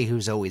in a way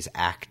who's always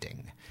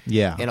acting.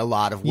 Yeah. In a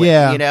lot of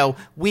ways.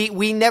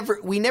 We never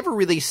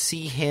really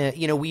see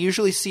him, we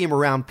usually see him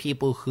around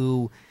people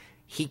who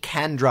he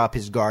can drop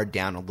his guard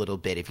down a little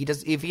bit. If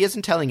he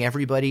isn't telling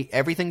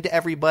everything to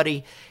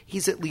everybody,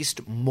 he's at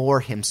least more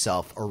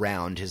himself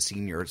around his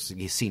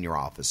senior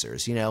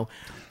officers, you know,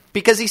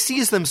 because he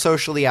sees them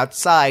socially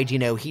outside. You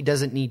know, he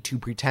doesn't need to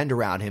pretend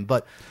around him.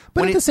 But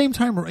at the same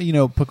time, you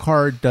know,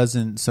 Picard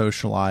doesn't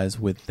socialize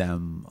with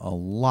them a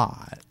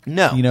lot.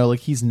 No, you know, like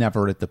he's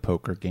never at the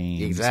poker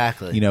games.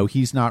 Exactly. You know,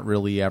 he's not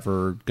really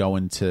ever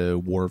going to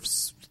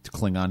Worf's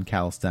Klingon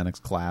calisthenics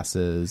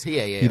classes.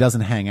 He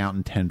doesn't hang out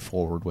in 10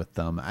 Forward with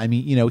them. I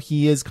mean, you know,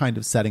 he is kind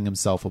of setting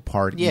himself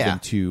apart even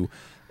to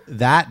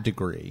that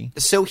degree.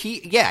 So he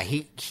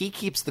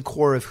keeps the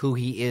core of who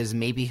he is.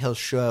 Maybe he'll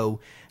show,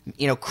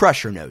 you know,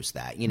 Crusher knows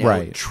that, you know,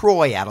 right.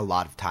 Troy at a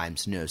lot of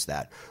times knows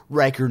that.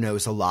 Riker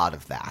knows a lot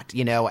of that,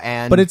 you know,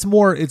 but it's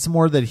more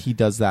that he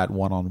does that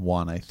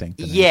one-on-one, I think.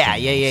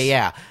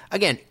 Yeah.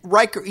 Again,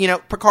 Riker, you know,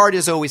 Picard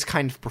is always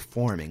kind of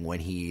performing when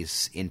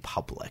he's in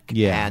public.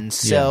 Yeah. And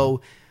so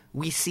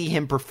we see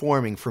him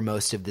performing for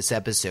most of this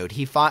episode.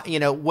 You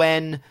know,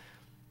 when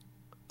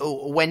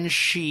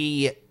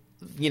she,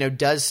 you know,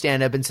 does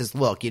stand up and says,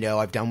 look, you know,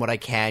 I've done what I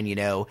can, you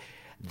know,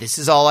 this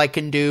is all I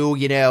can do,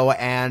 you know,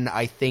 and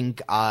I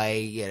think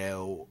you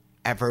know,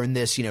 I've earned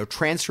this, you know,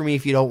 transfer me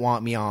if you don't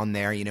want me on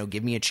there, you know,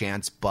 give me a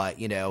chance, but,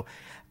 you know,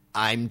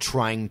 I'm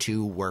trying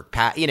to work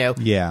past, you know.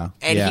 Yeah.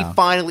 And he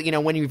finally, you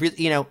know, when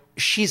you know,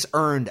 she's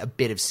earned a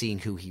bit of seeing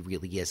who he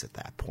really is at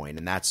that point.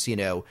 And that's, you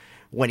know,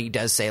 when he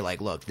does say, like,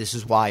 look, this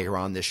is why you're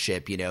on this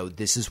ship, you know,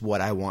 this is what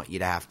I want you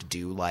to have to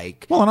do,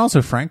 like. Well, and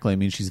also, frankly, I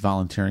mean, she's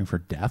volunteering for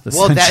death,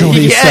 well,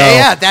 essentially.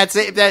 That's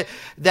it.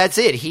 That's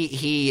it.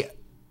 He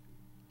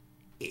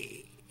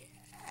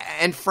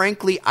and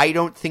frankly, I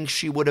don't think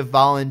she would have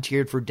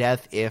volunteered for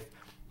death if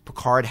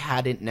Picard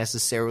hadn't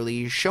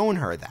necessarily shown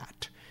her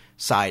that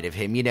side of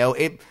him. You know,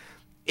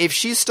 if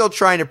she's still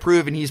trying to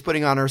prove and he's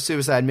putting on her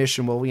suicide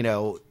mission, well, you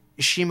know,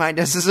 she might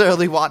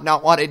necessarily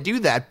not want to do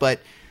that.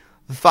 But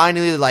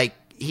finally, like,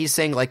 he's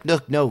saying, like,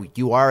 look, no,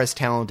 you are as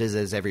talented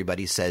as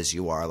everybody says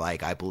you are.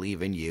 Like, I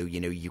believe in you.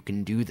 You know, you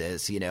can do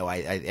this. You know,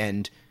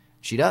 and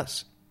she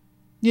does.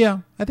 Yeah,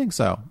 I think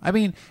so. I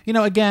mean, you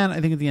know, again,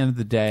 I think at the end of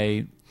the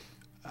day,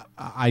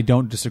 I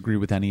don't disagree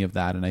with any of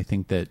that. And I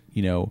think that,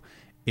 you know,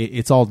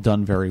 it's all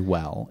done very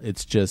well.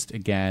 It's just,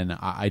 again,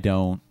 I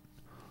don't,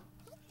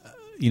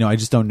 you know, I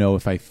just don't know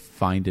if I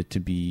find it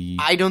to be.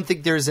 I don't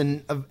think there's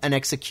an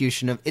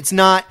execution of, it's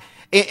not,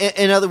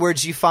 in other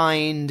words, you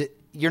find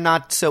you're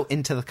not so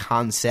into the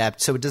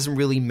concept, so it doesn't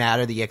really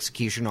matter the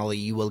execution, although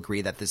you will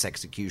agree that this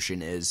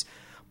execution is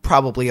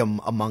probably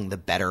among the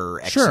better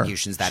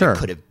executions that it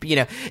could have. You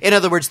know, in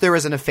other words, there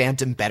isn't a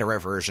Phantom better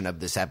version of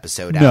this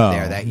episode out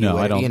there that you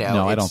would, I don't, you know.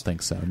 No, I don't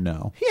think so.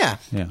 No. Yeah.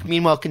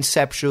 Meanwhile,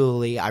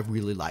 conceptually, I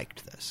really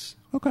liked this.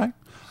 Okay.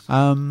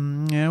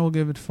 Yeah, we'll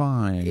give it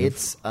 5.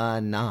 It's a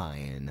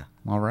 9.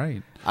 All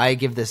right. I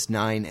give this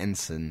 9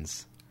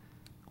 ensigns.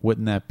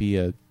 Wouldn't that be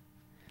a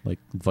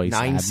vice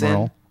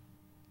admiral?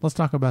 Let's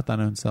talk about that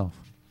own self.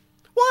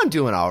 Well, I'm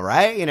doing all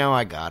right. You know,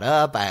 I got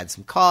up, I had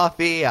some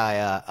coffee.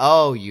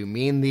 Oh, you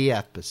mean the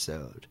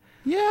episode?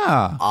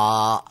 Yeah.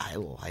 I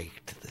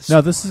liked this.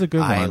 No, this is a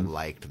good one. I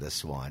liked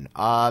this one.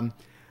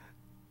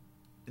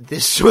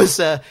 This was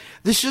a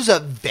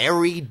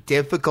very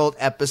difficult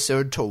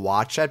episode to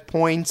watch at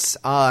points.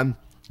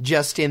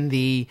 Just in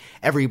the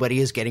everybody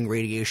is getting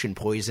radiation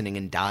poisoning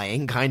and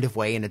dying kind of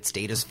way, and it's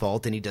Data's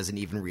fault, and he doesn't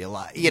even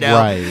realize, you know,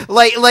 right.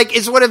 like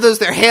it's one of those,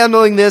 they're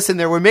handling this and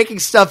we're making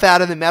stuff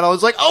out of the metal.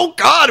 It's like, oh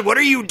God, what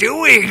are you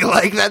doing?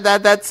 Like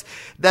that's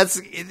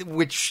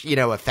which, you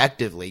know,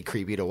 effectively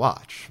creepy to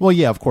watch. Well,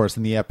 yeah, of course.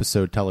 And the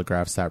episode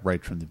telegraphs that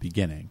right from the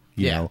beginning.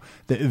 You know,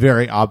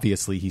 very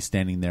obviously he's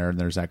standing there, and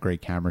there's that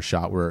great camera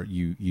shot where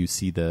you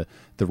see the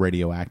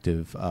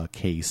radioactive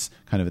case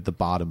kind of at the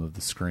bottom of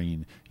the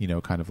screen, you know,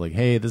 kind of like,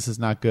 hey, this is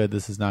not good,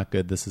 this is not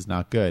good, this is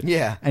not good.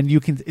 Yeah. And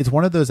it's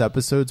one of those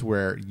episodes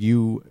where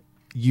you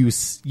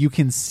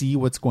can see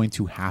what's going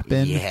to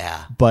happen.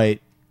 Yeah. But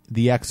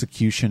the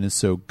execution is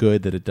so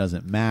good that it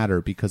doesn't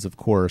matter, because of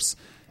course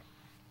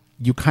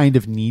you kind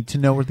of need to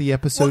know where the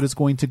episode is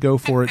going to go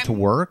for it to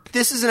work.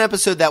 This is an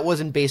episode that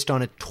wasn't based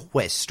on a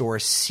twist or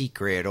a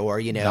secret or,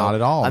 you know, not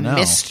at all, a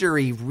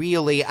mystery,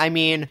 really. I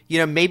mean, you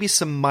know, maybe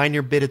some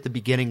minor bit at the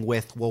beginning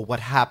with, well, what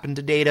happened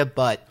to Data,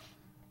 but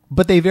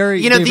they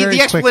very, you know,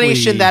 the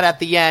explanation that at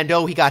the end,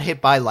 oh, he got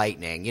hit by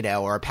lightning, you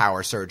know, or a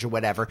power surge or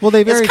whatever. Well,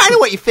 it's kind of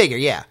what you figure,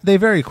 yeah. They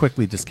very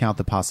quickly discount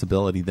the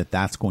possibility that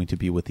that's going to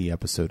be what the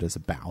episode is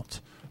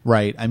about.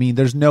 Right. I mean,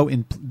 there's no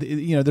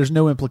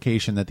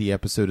implication that the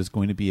episode is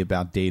going to be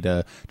about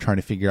Data trying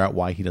to figure out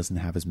why he doesn't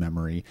have his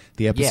memory.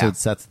 The episode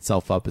sets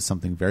itself up as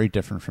something very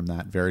different from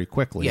that very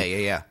quickly.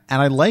 Yeah.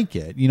 And I like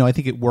it. You know, I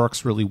think it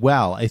works really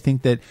well. I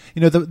think that,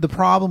 you know, the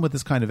problem with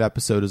this kind of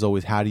episode is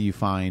always, how do you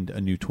find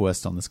a new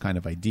twist on this kind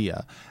of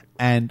idea?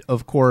 And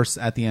of course,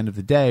 at the end of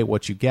the day,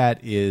 what you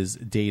get is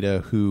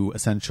Data, who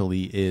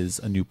essentially is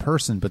a new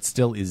person, but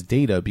still is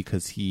Data,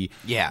 because he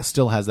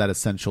still has that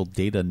essential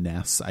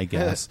Data-ness, I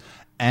guess.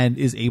 And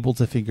is able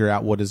to figure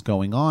out what is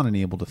going on, and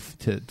able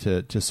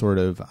to sort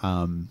of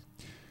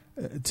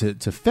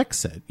to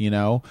fix it.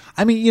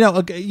 I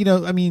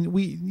mean,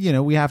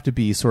 we have to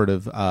be sort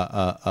of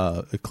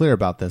clear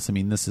about this. I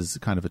mean, this is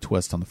kind of a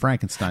twist on the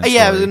Frankenstein story.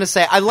 Yeah, I was gonna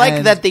say I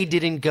like that they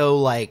didn't go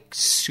like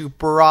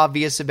super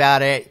obvious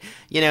about it.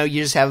 You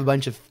just have a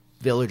bunch of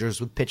villagers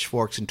with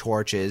pitchforks and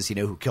torches,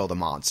 who killed a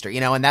monster,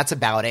 and that's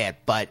about it.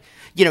 But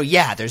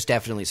yeah, there's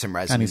definitely some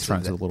resonance. And he's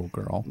friends with a little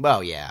girl.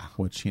 Well, yeah,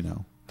 which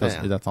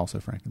that's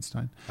also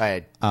Frankenstein.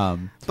 Right.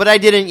 But I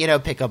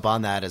didn't, pick up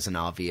on that as an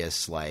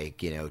obvious,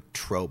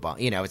 trope.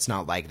 It's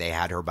not like they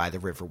had her by the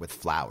river with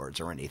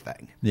flowers or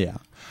anything. Yeah.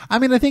 I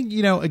mean, I think,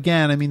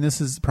 again, I mean, this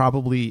is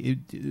probably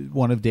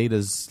one of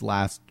Data's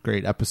last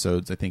great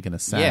episodes, I think, in a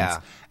sense.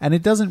 Yeah. And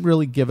it doesn't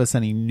really give us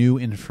any new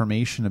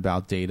information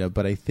about Data,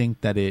 but I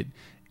think that it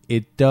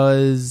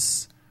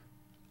does...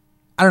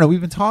 I don't know.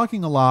 We've been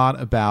talking a lot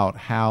about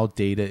how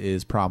Data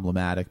is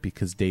problematic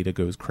because Data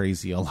goes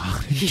crazy a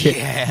lot.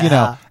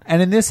 Yeah.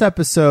 And in this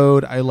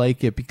episode, I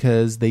like it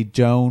because they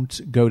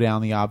don't go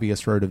down the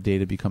obvious road of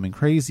Data becoming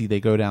crazy.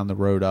 They go down the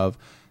road of,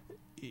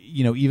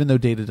 even though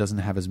Data doesn't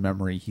have his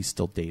memory, he's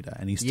still Data,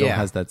 and he still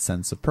has that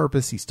sense of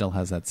purpose. He still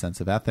has that sense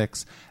of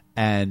ethics,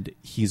 and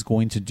he's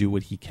going to do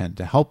what he can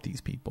to help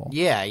these people.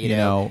 Yeah,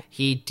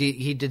 he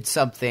did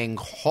something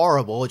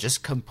horrible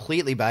just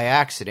completely by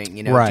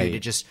accident. Right. Due to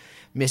just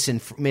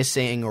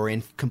missing or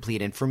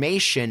incomplete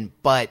information,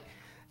 but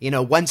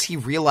once he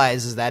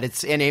realizes that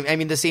I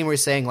mean the same we're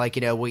saying,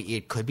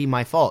 it could be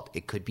my fault,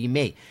 it could be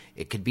me,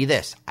 it could be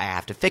this, I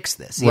have to fix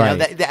this.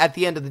 That at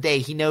the end of the day,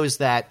 he knows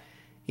that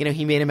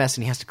he made a mess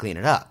and he has to clean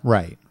it up.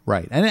 Right.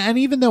 And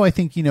even though I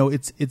think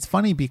it's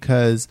funny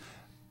because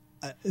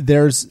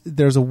there's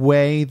a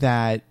way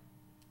that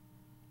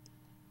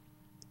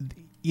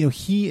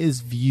he is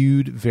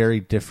viewed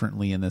very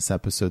differently in this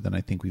episode than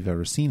I think we've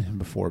ever seen him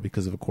before,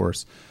 because of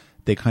course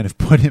they kind of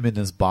put him in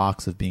this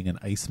box of being an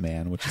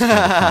Iceman, which is kind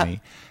of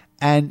funny.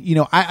 And,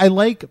 I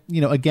like,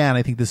 again,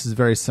 I think this is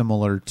very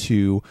similar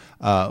to,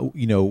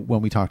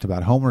 when we talked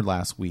about Homer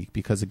last week,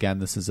 because, again,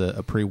 this is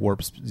a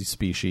pre-warp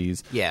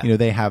species. Yeah.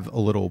 They have a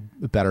little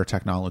better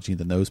technology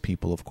than those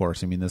people, of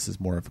course. I mean, this is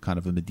more of kind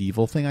of a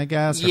medieval thing, I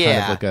guess. Or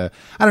yeah. Kind of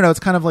I don't know, it's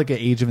kind of like an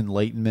Age of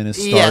Enlightenment is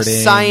starting. Yeah,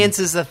 science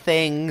is a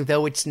thing,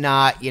 though it's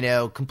not,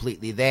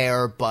 completely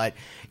there, but,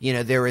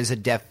 there is a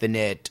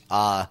definite,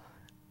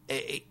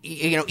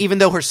 even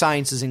though her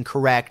science is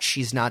incorrect,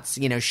 she's not,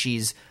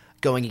 she's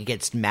going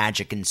against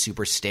magic and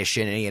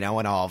superstition, and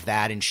all of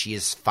that, and she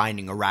is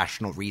finding a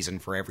rational reason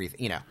for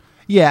everything,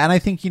 Yeah, and I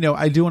think,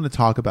 I do want to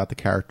talk about the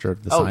character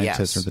of the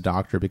scientist yes. or the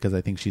doctor, because I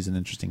think she's an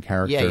interesting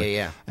character.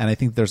 Yeah. And I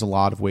think there's a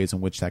lot of ways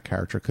in which that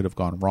character could have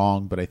gone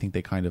wrong, but I think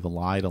they kind of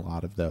allied a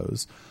lot of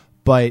those.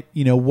 But,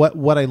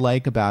 what I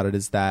like about it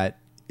is that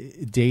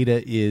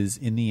Data is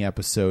in the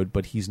episode,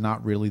 but he's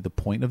not really the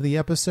point of the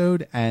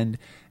episode, and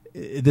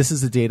this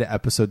is a Data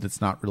episode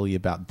that's not really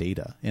about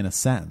Data in a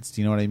sense.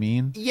 Do you know what I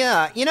mean?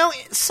 Yeah,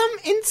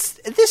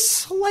 this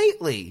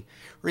slightly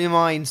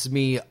reminds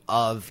me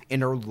of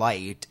Inner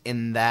Light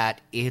in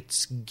that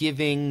it's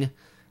giving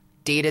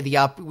Data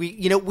the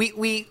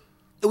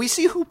we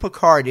see who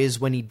Picard is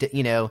when he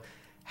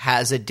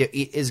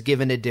is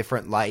given a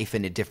different life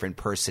and a different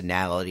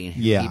personality, and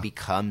who he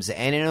becomes,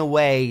 and in a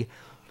way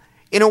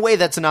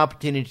that's an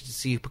opportunity to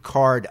see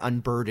Picard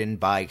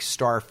unburdened by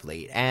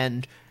Starfleet.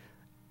 And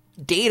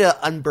Data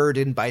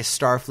unburdened by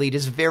Starfleet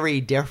is very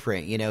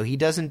different. He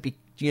doesn't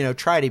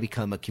try to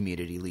become a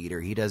community leader.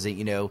 He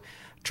doesn't,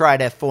 try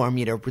to form,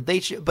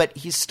 relationship, but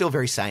he's still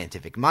very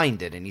scientific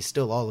minded, and he's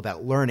still all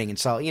about learning and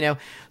so,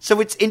 so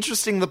it's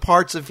interesting the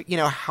parts of,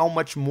 how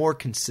much more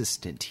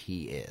consistent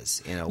he is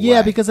in a way.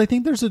 Yeah, because I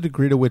think there's a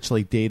degree to which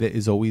Data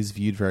is always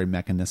viewed very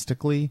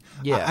mechanistically.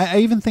 Yeah. I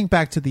even think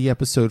back to the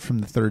episode from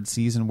the third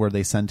season where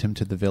they sent him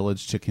to the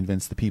village to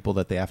convince the people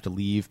that they have to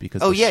leave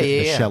because the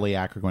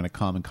Shellyak are going to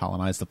come and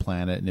colonize the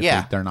planet, and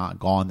if they're not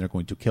gone, they're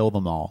going to kill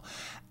them all.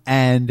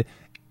 And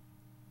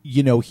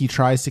he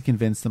tries to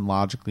convince them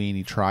logically, and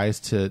he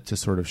tries to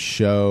sort of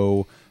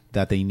show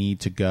that they need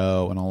to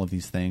go and all of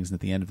these things. And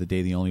at the end of the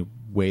day, the only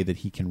way that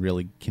he can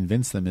really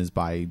convince them is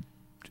by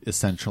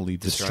essentially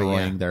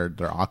destroying their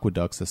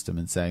aqueduct system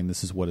and saying,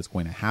 this is what is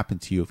going to happen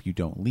to you if you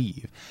don't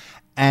leave.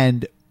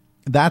 And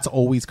that's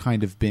always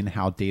kind of been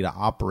how Data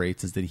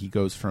operates, is that he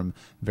goes from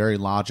very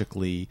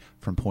logically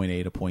from point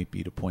A to point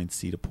B to point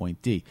C to point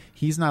D.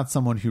 He's not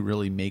someone who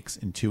really makes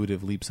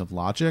intuitive leaps of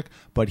logic,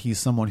 but he's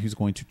someone who's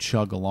going to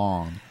chug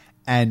along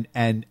and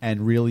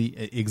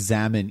really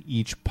examine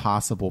each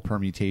possible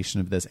permutation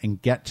of this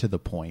and get to the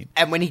point.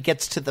 And when he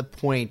gets to the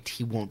point,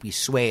 he won't be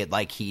swayed.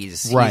 Like he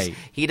does,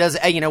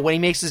 when he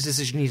makes his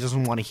decision, he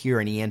doesn't want to hear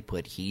any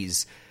input.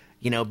 He's,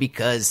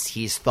 because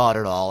he's thought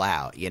it all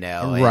out,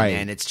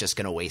 and it's just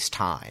going to waste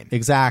time.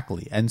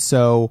 Exactly. And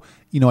so,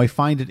 I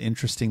find it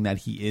interesting that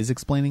he is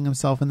explaining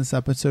himself in this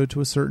episode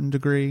to a certain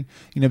degree,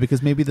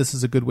 because maybe this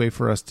is a good way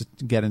for us to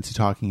get into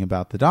talking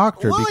about the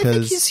Doctor. Well,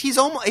 because I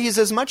think he's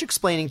as much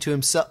explaining to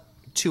himself,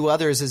 to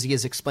others, as he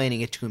is explaining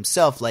it to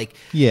himself.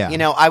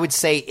 I would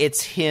say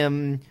it's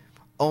him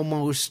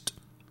almost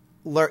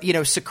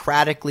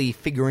Socratically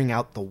figuring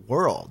out the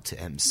world to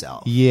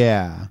himself.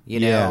 Yeah.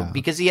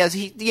 Because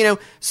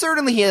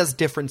certainly he has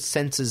different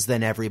senses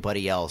than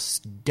everybody else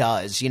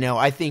does.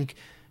 I think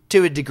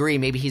to a degree,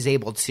 maybe he's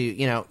able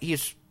to,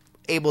 he's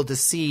able to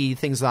see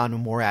things on a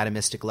more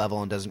atomistic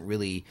level and doesn't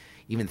really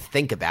even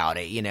think about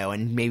it,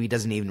 and maybe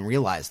doesn't even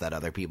realize that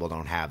other people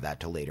don't have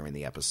that till later in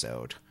the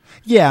episode.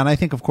 Yeah, and I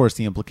think, of course,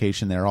 the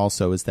implication there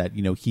also is that,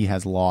 he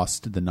has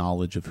lost the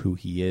knowledge of who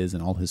he is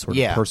and all his sort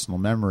of personal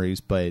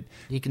memories, but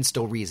he can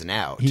still reason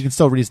out.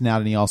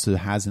 And he also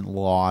hasn't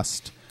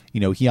lost,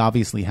 he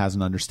obviously has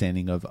an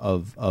understanding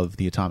of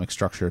the atomic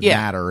structure of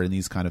matter and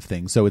these kind of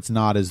things. So it's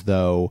not as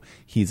though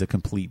he's a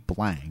complete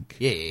blank,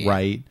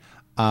 right?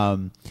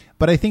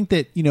 But I think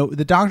that,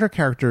 the Doctor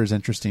character is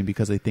interesting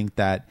because I think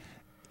that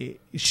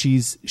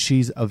she's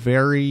a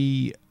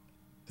very,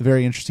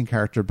 very interesting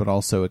character, but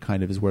also it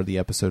kind of is where the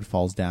episode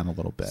falls down a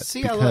little bit.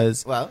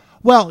 Because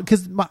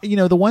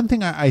the one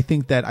thing I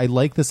think that I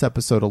like this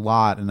episode a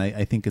lot, and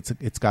I think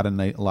it's got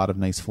a lot of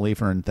nice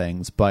flavor and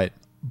things, but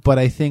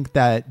I think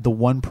that the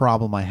one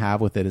problem I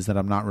have with it is that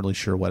I'm not really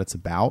sure what it's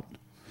about.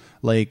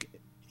 Like,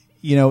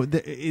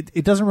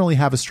 it doesn't really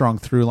have a strong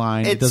through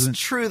line. It's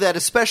true that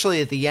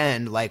especially at the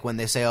end, like when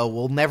they say, "Oh,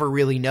 we'll never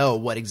really know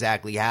what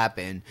exactly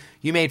happened.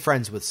 You made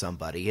friends with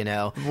somebody,"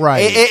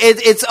 Right.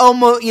 It's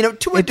almost,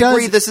 to a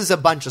degree, this is a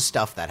bunch of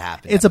stuff that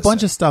happens. It's a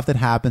bunch of stuff that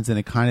happens, and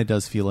it kind of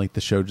does feel like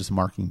the show just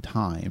marking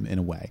time in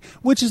a way,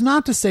 which is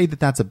not to say that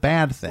that's a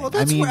bad thing. Well,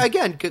 that's where,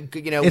 again,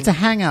 it's a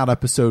hangout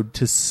episode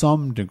to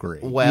some degree.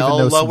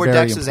 Well, Lower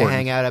Decks is a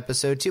hangout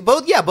episode too.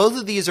 Both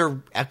of these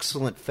are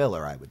excellent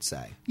filler, I would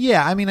say.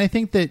 Yeah, I mean, I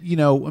think that,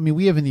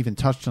 we haven't even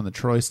touched on the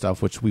Troy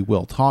stuff, which we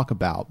will talk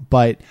about,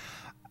 but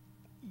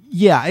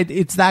yeah,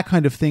 it's that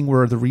kind of thing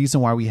where the reason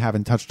why we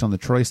haven't touched on the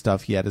Troy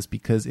stuff yet is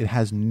because it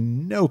has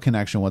no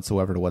connection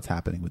whatsoever to what's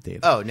happening with Data.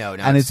 Oh, no.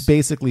 And it's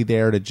basically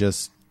there to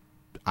just,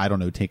 I don't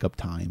know, take up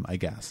time, I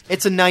guess.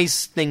 It's a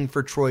nice thing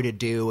for Troy to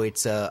do.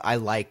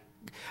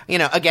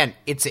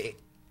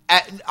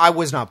 I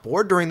was not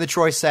bored during the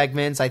Troy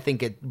segments. I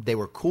think they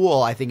were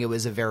cool. I think it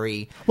was a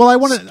very well. I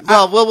want to.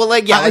 I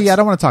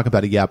don't want to talk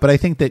about it yet, but I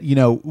think that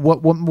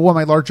what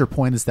my larger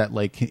point is that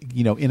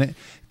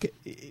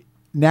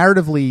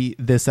narratively,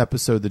 this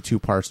episode, the two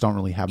parts don't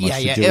really have much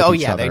to do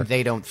with each other.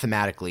 They don't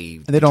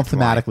thematically. They don't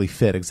thematically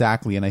fit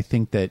exactly, and I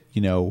think that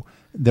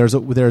there's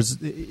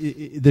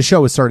the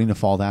show is starting to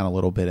fall down a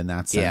little bit in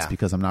that sense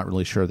because I'm not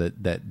really sure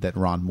that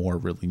Ron Moore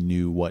really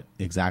knew what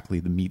exactly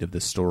the meat of the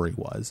story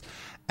was.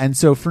 And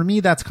so for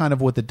me, that's kind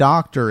of what the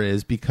Doctor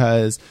is,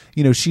 because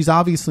she's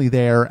obviously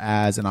there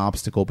as an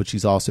obstacle, but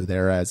she's also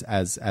there as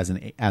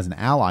an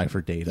ally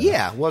for Data.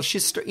 Yeah, well, she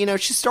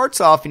starts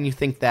off, and you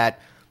think that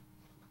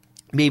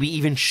maybe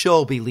even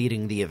she'll be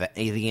leading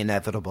the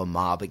inevitable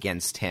mob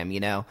against him.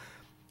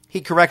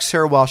 He corrects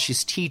her while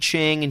she's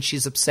teaching, and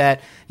she's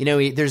upset.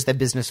 There's that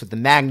business with the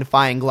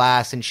magnifying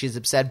glass, and she's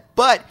upset.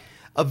 But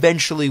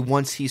eventually,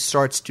 once he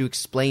starts to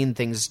explain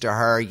things to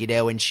her,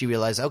 and she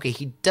realizes, okay,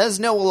 he does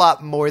know a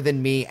lot more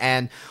than me,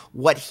 and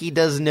what he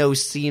does know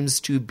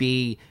seems to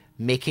be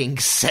making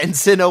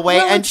sense in a way.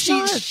 Well, and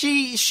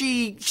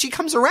she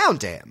comes around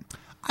to him.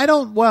 I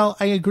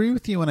agree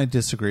with you and I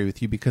disagree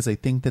with you, because I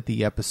think that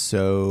the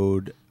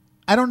episode,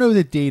 I don't know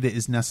that Data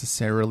is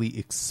necessarily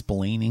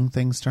explaining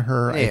things to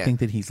her. Yeah. I think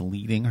that he's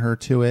leading her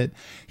to it.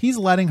 He's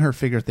letting her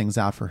figure things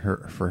out for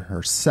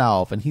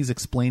herself, and he's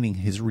explaining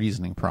his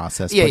reasoning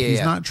process, but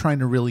he's not trying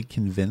to really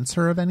convince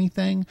her of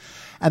anything.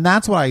 And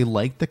that's why I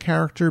like the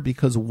character,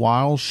 because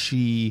while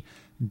she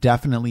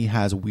definitely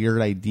has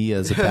weird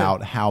ideas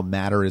about how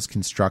matter is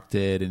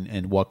constructed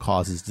and what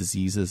causes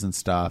diseases and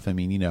stuff. I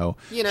mean,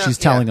 she's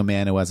telling a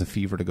man who has a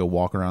fever to go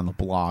walk around the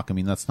block. I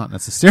mean, that's not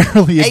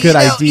necessarily a good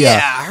idea.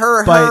 Yeah,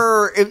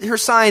 her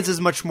science is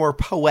much more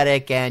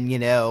poetic and,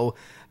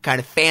 kind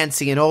of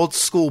fancy and old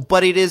school,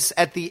 but it is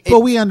But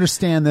we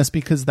understand this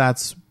because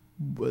that's,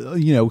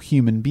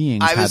 human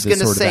beings had this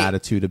sort of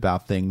attitude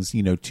about things,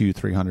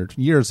 200-300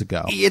 years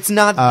ago. It's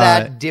not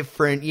that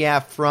different,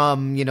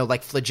 from,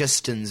 like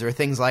phlogistons or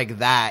things like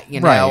that,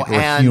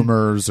 right, or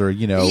humors or,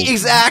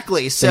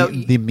 Exactly. So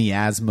the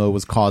miasma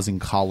was causing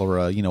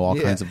cholera, all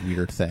kinds of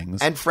weird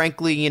things. And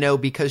frankly,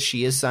 because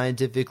she is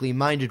scientifically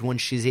minded, when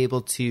she's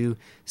able to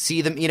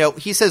see them,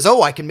 he says,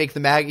 oh, I can make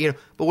the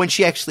but when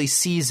she actually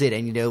sees it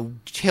and,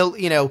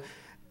 he'll,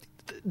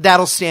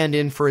 that'll stand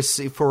in for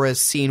a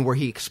scene where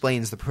he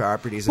explains the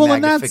properties of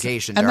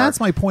magnification. And that's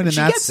my point, and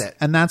gets it.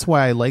 And that's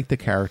why I like the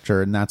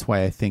character, and that's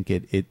why I think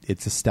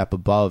it's a step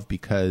above,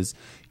 because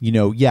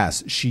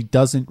yes, she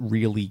doesn't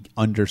really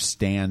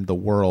understand the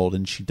world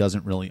and she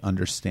doesn't really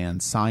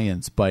understand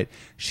science, but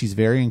she's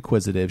very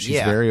inquisitive,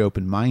 she's very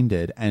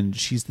open-minded, and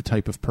she's the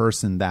type of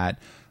person that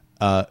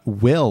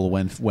will,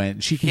 when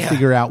she can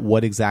figure out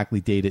what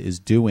exactly Data is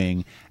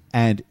doing.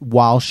 And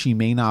while she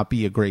may not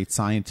be a great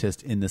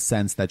scientist in the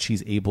sense that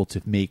she's able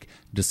to make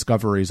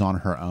discoveries on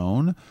her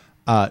own,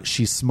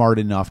 she's smart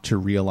enough to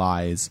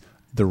realize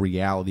the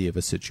reality of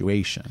a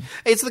situation.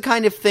 It's the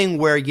kind of thing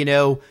where,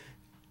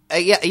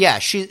 Yeah.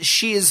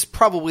 She is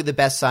probably the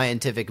best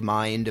scientific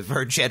mind of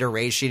her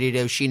generation. You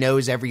know, she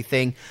knows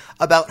everything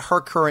about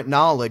her current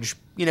knowledge.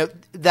 You know,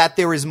 that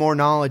there is more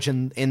knowledge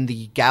in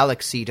the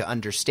galaxy to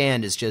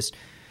understand is just,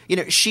 you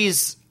know,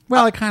 she's.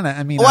 Well,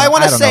 I mean, Well, I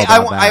want to say,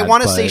 I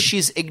want to but say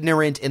she's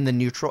ignorant in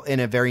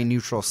a very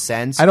neutral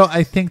sense.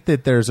 I think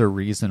that there's a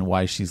reason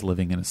why she's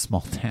living in a small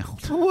town.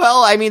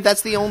 Well, I mean,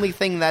 that's the only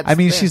thing that's. I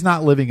mean, there. she's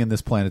not living in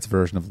this planet's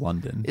version of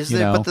London. Is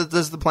there? But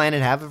does the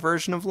planet have a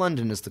version of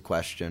London? Is the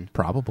question.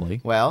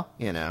 Probably. Well,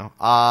 you know,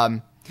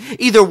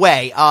 either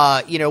way,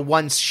 you know,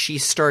 once she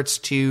starts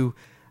to,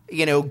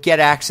 you know, get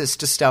access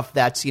to stuff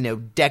that's, you know,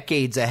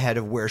 decades ahead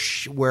of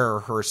where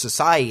her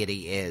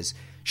society is.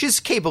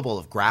 She's capable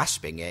of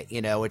grasping it, you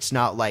know. It's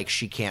not like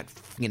she can't,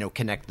 you know,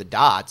 connect the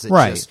dots. It's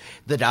right. just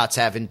the dots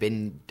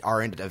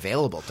aren't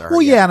available to her.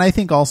 Well, yet. yeah, and I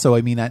think also,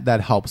 I mean, that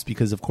helps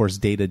because, of course,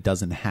 Data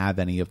doesn't have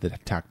any of the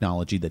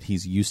technology that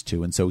he's used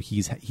to, and so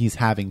he's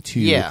having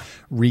to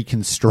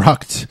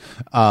reconstruct,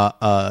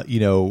 you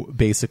know,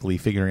 basically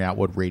figuring out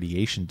what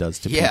radiation does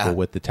to people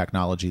with the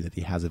technology that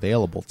he has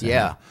available to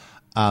him.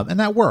 And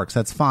that works.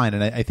 That's fine.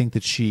 And I think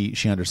that she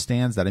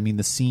understands that. I mean,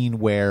 the scene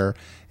where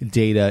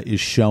Data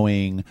is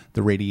showing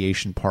the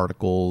radiation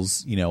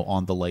particles, you know,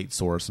 on the light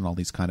source and all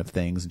these kind of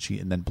things,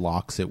 and then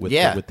blocks it with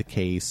the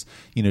case.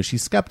 You know,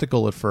 she's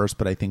skeptical at first,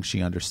 but I think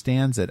she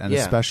understands it. And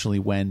especially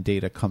when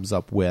Data comes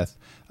up with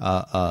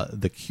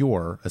the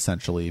cure,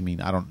 essentially. I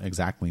mean, I don't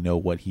exactly know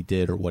what he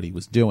did or what he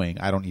was doing.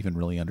 I don't even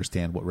really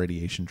understand what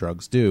radiation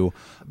drugs do.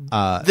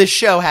 The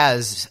show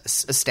has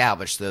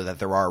established, though, that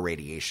there are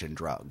radiation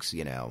drugs,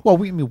 you know. Well,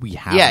 we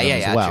have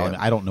them as well. I mean,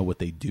 I don't know what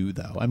they do,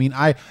 though. I mean,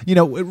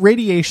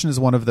 radiation is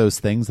one of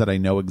those things that I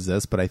know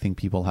exists, but I think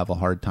people have a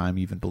hard time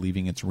even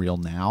believing it's real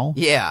now.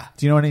 Yeah.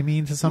 Do you know what I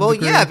mean? To some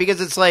degree? Yeah,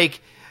 because it's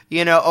like,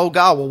 you know, oh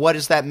God, well, what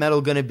is that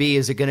metal going to be?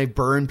 Is it going to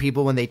burn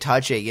people when they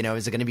touch it? You know,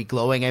 is it going to be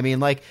glowing? I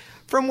mean, like,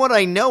 from what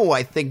I know,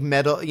 I think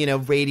metal, you know,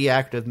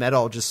 radioactive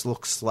metal just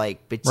looks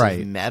like bits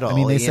of metal. I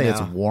mean, they say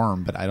it's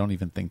warm, but I don't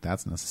even think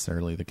that's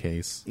necessarily the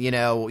case. You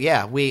know,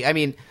 yeah,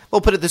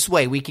 we'll put it this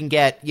way. We can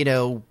get, you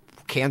know,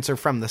 cancer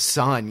from the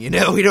sun, you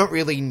know. We don't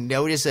really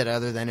notice it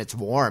other than it's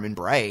warm and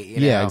bright, you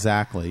know? Yeah,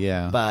 exactly,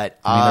 yeah. But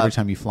I mean, every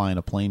time you fly in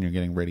a plane, you're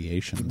getting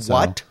radiation. So,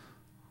 what?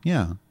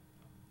 Yeah.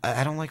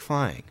 I don't like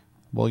flying.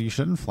 Well, you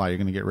shouldn't fly. You're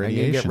going to get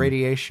radiation. I'm going to get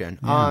radiation.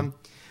 Yeah.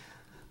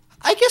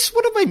 I guess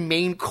one of my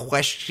main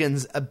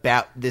questions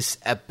about this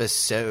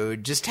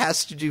episode just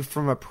has to do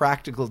from a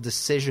practical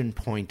decision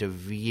point of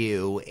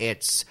view.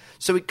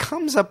 So he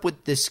comes up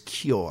with this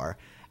cure,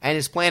 and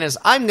his plan is,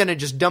 I'm going to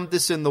just dump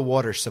this in the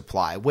water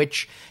supply,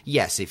 which,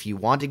 yes, if you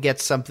want to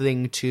get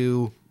something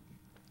to,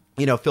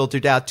 you know,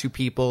 filtered out to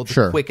people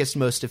the quickest,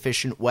 most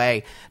efficient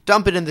way,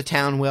 dump it in the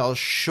town well,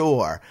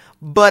 sure.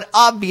 But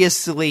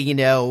obviously, you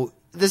know,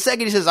 the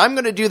second he says, I'm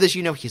going to do this,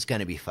 you know, he's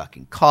going to be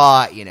fucking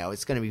caught. You know,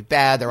 it's going to be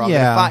bad. They're all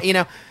going to find, you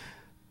know.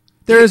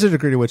 There is a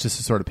degree to which this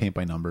is sort of paint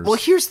by numbers. Well,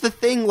 here's the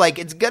thing. Like,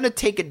 it's going to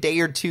take a day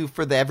or two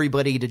for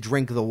everybody to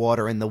drink the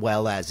water in the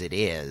well as it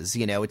is.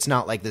 You know, it's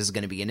not like this is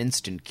going to be an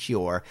instant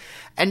cure.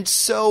 And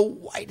so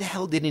why the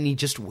hell didn't he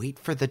just wait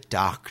for the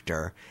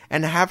doctor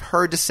and have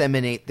her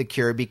disseminate the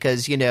cure?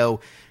 Because, you know,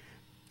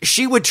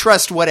 she would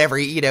trust whatever,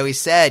 you know, he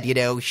said. You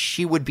know,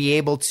 she would be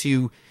able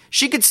to...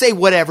 She could say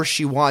whatever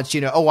she wants,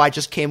 you know, oh, I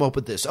just came up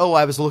with this. Oh,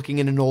 I was looking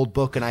in an old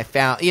book and I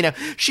found, you know,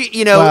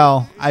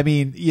 Well, I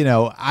mean, you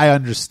know, I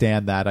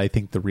understand that. I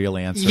think the real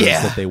answer is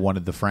that they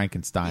wanted the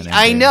Frankenstein ending.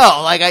 I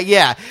know,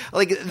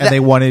 and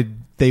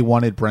they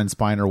wanted Brent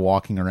Spiner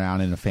walking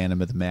around in a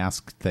Phantom of the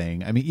Mask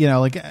thing. I mean, you know,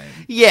 like...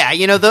 Yeah,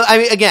 you know,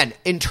 again,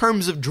 in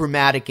terms of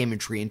dramatic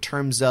imagery, in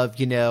terms of,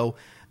 you know...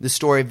 the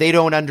story, if they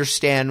don't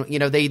understand, you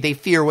know, they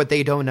fear what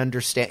they don't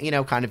understand, you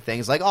know, kind of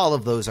things. Like, all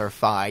of those are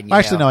fine.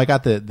 Actually, no, I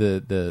got the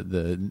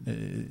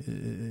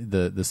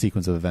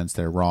sequence of events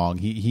there wrong.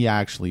 He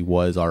actually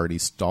was already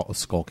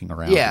skulking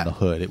around in the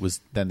hood. It was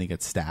then they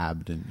get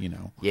stabbed, and you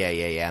know. Yeah,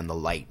 and the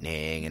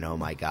lightning, and oh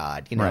my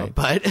God, you know. Right.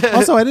 But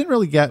also, I didn't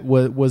really get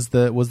was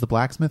the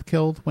blacksmith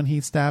killed when he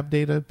stabbed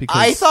Data?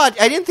 Because I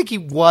didn't think he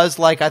was.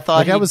 Like, I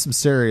thought that was some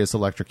serious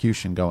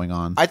electrocution going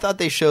on. I thought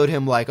they showed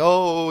him like,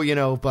 oh, you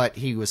know, but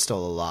he was still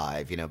alive.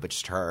 You know, but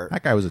just hurt.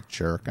 That guy was a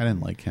jerk. I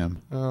didn't like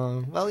him.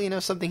 Well, you know,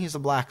 he's a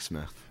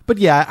blacksmith. But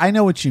yeah, I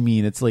know what you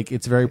mean. It's like,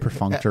 it's very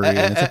perfunctory. But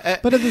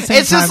at the same time,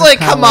 it's just like,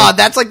 come on,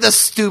 that's like the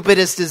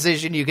stupidest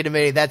decision you could have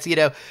made. That's, you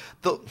know,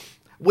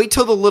 wait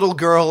till the little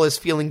girl is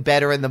feeling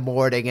better in the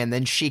morning, and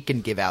then she can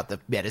give out the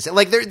medicine.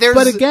 Like there's.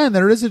 But again,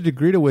 there is a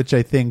degree to which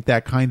I think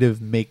that kind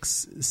of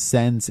makes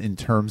sense in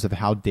terms of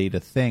how Data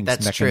thinks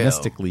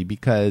mechanistically,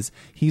 because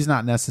he's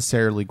not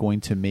necessarily going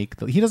to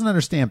he doesn't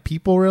understand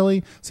people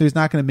really, so he's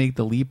not going to make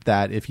the leap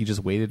that if he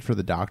just waited for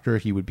the doctor,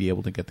 he would be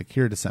able to get the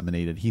cure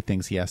disseminated. He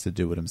thinks he has to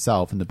do it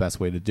himself, and the best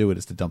way to do it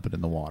is to dump it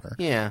in the water.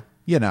 Yeah,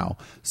 you know,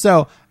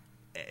 so.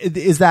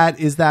 Is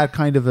that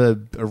kind of a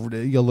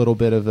little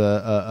bit of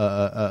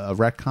a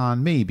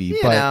retcon? Maybe,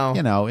 but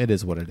you know, it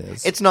is what it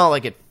is. It's not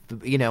like it.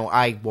 You know,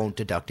 I won't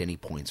deduct any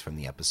points from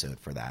the episode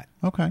for that.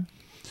 Okay.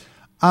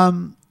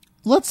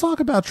 Let's talk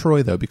about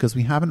Troy, though, because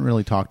we haven't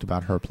really talked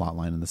about her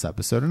plotline in this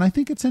episode, and I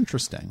think it's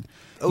interesting.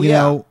 Oh, you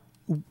yeah. know,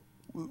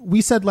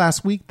 we said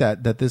last week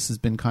that this has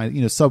been kind of,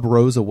 you know, Sub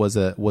Rosa was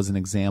an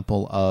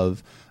example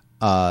of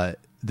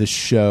the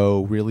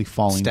show really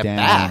falling Step down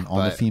back,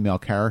 on the but- female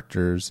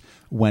characters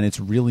when it's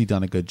really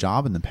done a good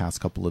job in the past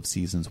couple of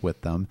seasons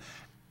with them.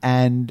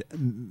 And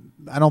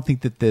I don't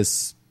think that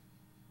this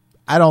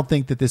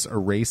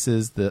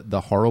erases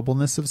the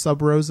horribleness of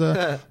Sub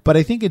Rosa, but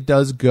I think it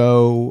does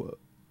go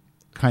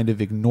kind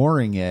of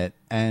ignoring it.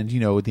 And, you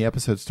know, the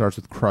episode starts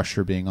with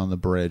Crusher being on the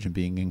bridge and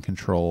being in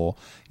control.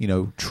 You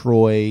know,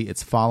 Troy,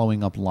 it's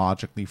following up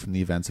logically from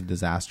the events of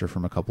Disaster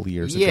from a couple of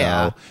years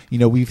ago. You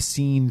know, we've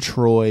seen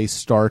Troy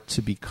start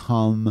to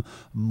become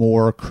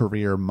more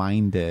career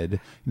minded. You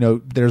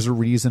know, there's a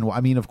reason why,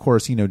 I mean, of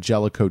course, you know,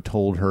 Jellicoe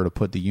told her to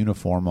put the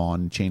uniform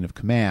on Chain of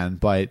Command,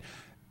 but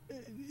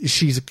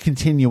she's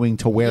continuing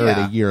to wear it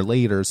a year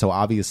later, so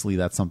obviously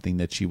that's something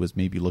that she was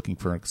maybe looking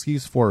for an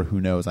excuse for. Who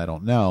knows? I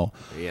don't know.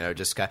 You know,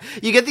 just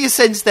you get the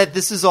sense that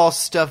this is all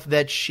stuff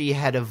that she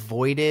had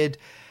avoided,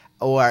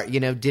 or, you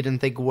know, didn't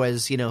think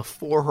was, you know,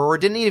 for her, or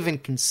didn't even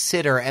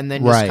consider, and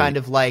then just kind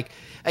of like,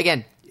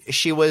 again,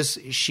 she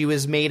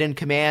was made in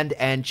command,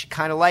 and she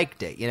kind of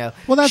liked it, you know.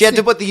 Well, she had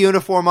to put the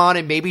uniform on,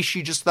 and maybe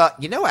she just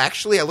thought, you know,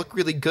 actually, I look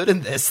really good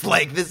in this.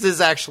 Like, this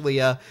is actually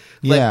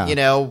you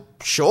know,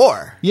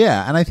 sure.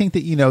 Yeah, and I think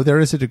that, you know, there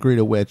is a degree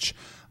to which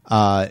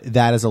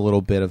that is a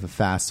little bit of a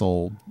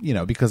facile, you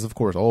know, because of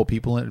course,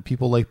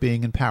 people like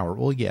being in power.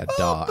 Well, yeah,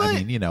 duh. I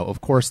mean, you know,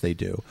 of course they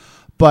do.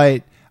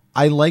 But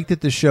I like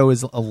that the show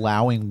is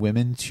allowing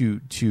women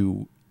to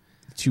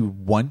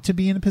want to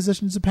be in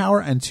positions of power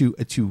and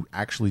to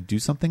actually do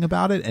something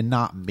about it, and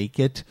not make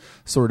it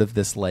sort of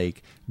this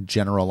like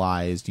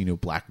generalized, you know,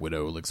 Black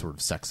Widow, like sort of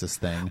sexist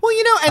thing. Well,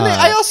 you know, and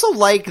I also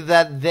like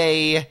that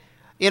they,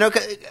 you know,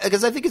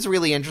 because I think it's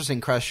really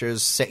interesting.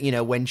 Crusher's, you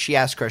know, when she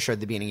asked Crusher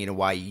at the beginning, you know,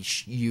 why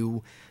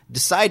you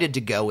decided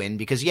to go in,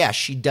 because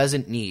she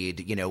doesn't need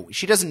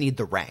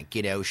the rank,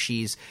 you know,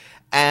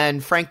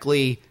 and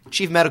frankly,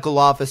 chief medical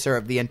officer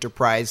of the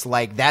Enterprise,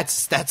 like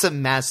that's a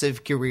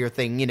massive career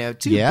thing, you know,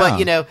 too. Yeah. But,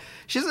 you know,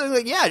 she's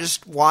like,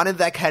 just wanted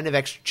that kind of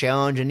extra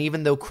challenge. And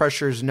even though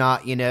Crusher's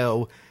not, you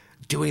know,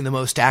 doing the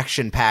most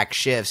action-packed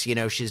shifts, you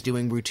know, she's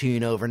doing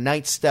routine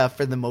overnight stuff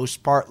for the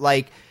most part.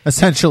 Like,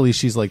 essentially,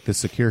 she's like the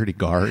security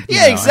guard.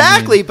 Yeah,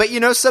 exactly. I mean, but, you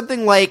know,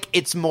 something like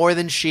it's more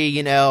than she,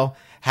 you know,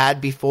 had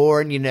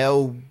before, and, you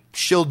know,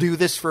 she'll do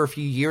this for a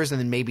few years,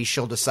 and then maybe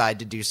she'll decide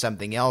to do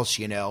something else.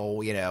 You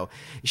know,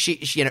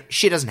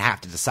 she doesn't have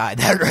to decide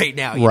that right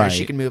now. You know,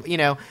 she can move. You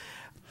know,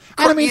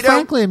 and I mean,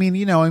 frankly,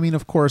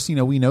 of course, you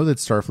know, we know that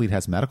Starfleet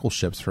has medical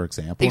ships, for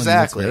example.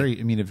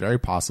 Exactly. It's very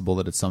possible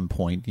that at some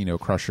point, you know,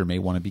 Crusher may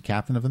want to be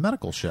captain of a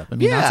medical ship. I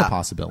mean, that's a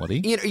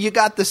possibility. You know, you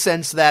got the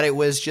sense that it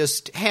was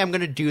just, hey, I'm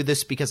going to do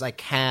this because I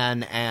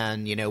can,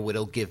 and, you know,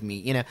 it'll give me,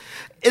 you know,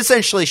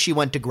 essentially she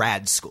went to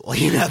grad school.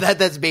 You know,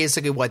 that's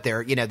basically what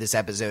this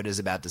episode is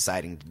about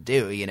deciding to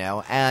do, you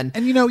know, and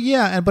you know,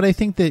 but I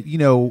think that, you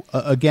know,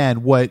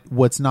 again,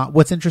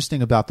 what's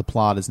interesting about the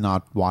plot is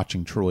not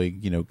watching Troy,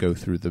 you know, go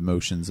through the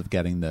motions of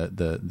getting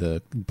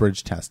the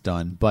bridge test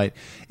done, but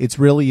it's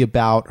really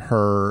about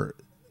her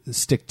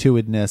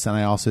stick-to-itness, and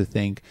I also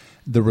think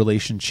the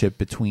relationship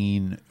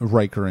between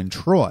Riker and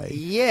Troy.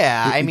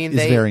 Yeah, I mean,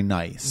 is very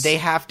nice. They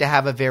have to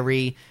have a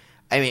very,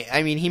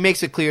 I mean, he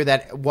makes it clear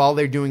that while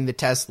they're doing the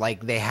test,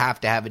 like, they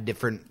have to have a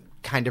different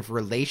kind of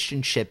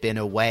relationship in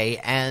a way,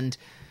 and,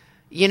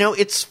 you know,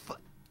 it's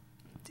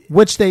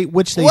which they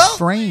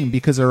frame,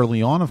 because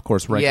early on, of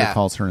course, Riker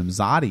calls her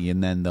Imzadi,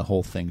 and then the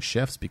whole thing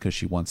shifts because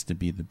she wants to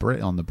be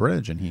on the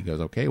bridge, and he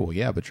goes, okay, well,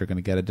 yeah, but you're going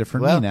to get a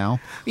different me now.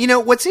 You know,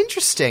 what's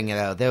interesting,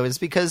 though, is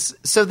because,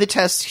 so the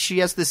test, she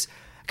has this,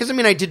 because, I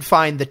mean, I did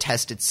find the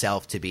test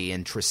itself to be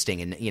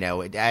interesting, and, you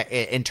know,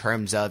 in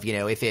terms of, you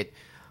know, if it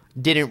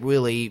didn't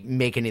really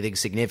make anything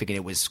significant,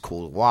 it was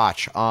cool to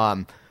watch.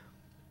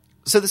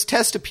 So this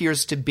test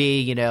appears to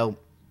be, you know,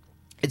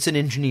 it's an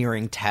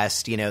engineering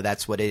test, you know,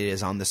 that's what it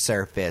is on the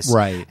surface.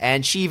 Right.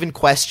 And she even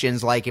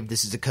questions, like, if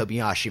this is a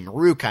Kobayashi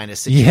Maru kind of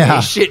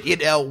situation, you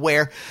know,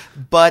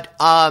 but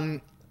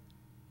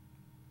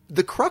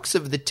the crux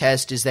of the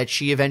test is that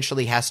she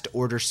eventually has to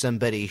order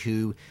somebody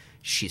who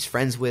she's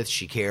friends with,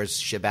 she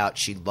cares about,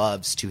 she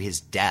loves, to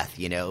his death,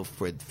 you know,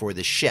 for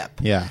the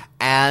ship. Yeah.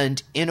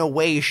 And in a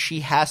way,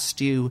 she has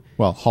to...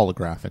 Well,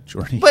 holographic,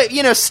 Geordi. But,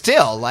 you know,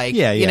 still, like,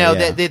 you know,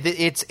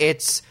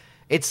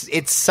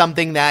 it's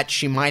something that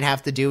she might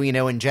have to do, you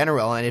know, in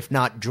general. And if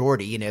not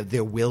Geordi, you know,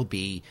 there will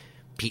be,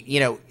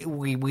 you know,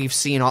 we've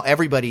seen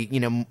everybody,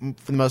 you know,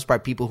 for the most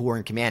part, people who are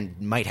in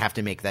command might have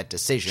to make that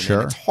decision.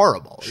 Sure. And it's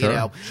horrible, Sure. you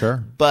know.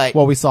 Sure. But,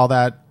 well, we saw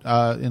that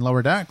in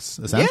Lower Decks,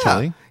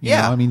 essentially. Yeah.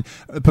 You know, I mean,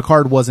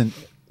 Picard wasn't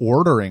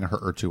ordering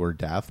her to her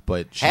death,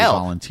 but she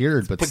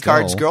volunteered. But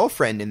Picard's still,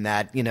 girlfriend in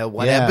that, you know,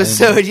 one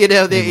episode, you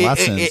know,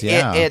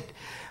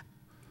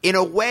 in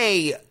a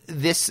way,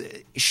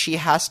 she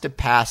has to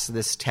pass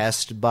this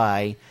test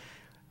by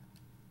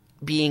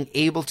being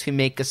able to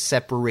make a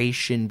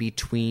separation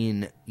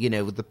between,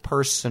 the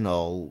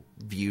personal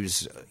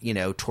views,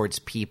 towards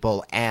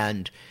people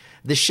and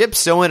the ship.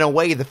 So in a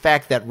way, the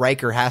fact that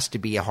Riker has to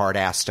be a hard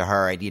ass to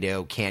her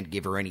and, can't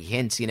give her any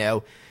hints,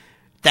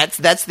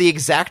 that's the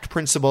exact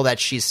principle that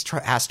she's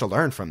has to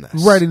learn from this.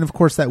 Right. And of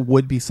course, that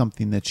would be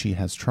something that she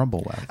has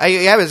trouble with.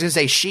 I was going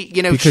to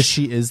say because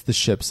she is the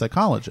ship's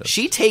psychologist.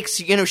 She takes,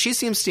 she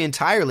seems to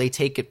entirely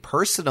take it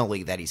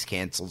personally that he's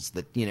cancels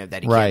the,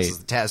 that he cancels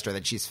the test or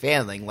that she's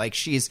failing. Like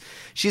she's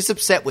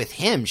upset with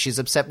him. She's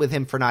upset with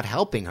him for not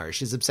helping her.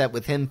 She's upset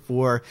with him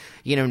for,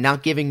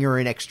 not giving her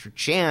an extra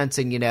chance.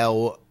 And,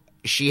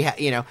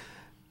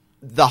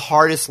 the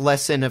hardest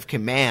lesson of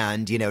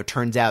command,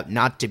 turns out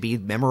not to be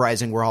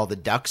memorizing where all the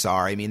ducks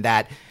are. I mean,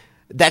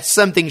 that's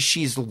something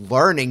she's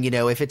learning,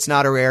 if it's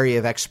not her area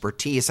of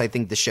expertise. I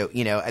think the show,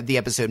 the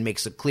episode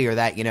makes it clear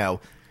that,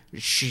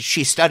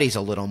 she studies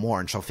a little more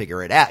and she'll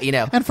figure it out,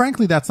 And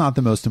frankly, that's not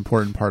the most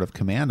important part of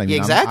command. I mean,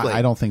 exactly.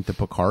 I don't think that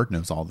Picard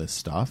knows all this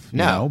stuff.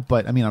 No.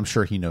 But I mean, I'm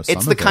sure he knows some of it.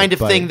 It's the kind of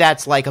thing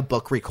that's like a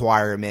book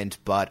requirement,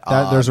 but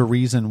there's a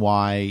reason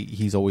why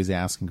he's always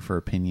asking for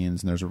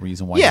opinions, and there's a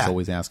reason why he's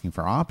always asking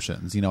for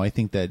options. I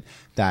think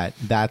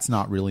that's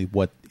not really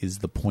what is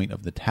the point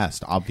of the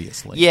test,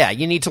 obviously. Yeah,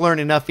 you need to learn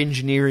enough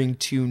engineering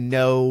to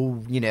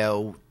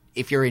know,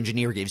 if your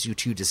engineer gives you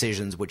two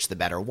decisions, which the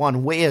better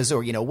one is,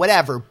 or,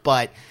 whatever.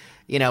 But,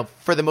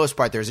 for the most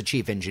part, there's a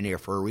chief engineer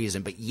for a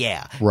reason. But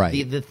yeah,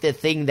 right. The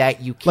thing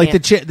that you can't... Like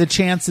the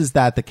chances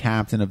that the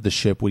captain of the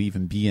ship would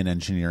even be in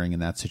engineering in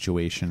that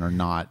situation are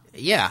not,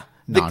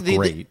 not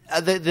great.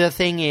 The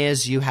thing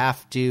is, you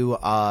have to...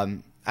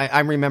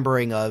 I'm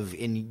remembering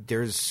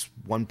there's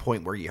one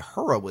point where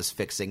Uhura was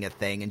fixing a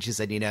thing, and she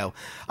said,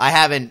 I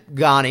haven't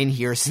gone in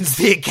here since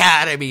the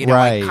academy.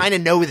 Right. I kind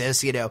of know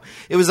this. It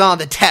was on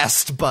the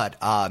test, but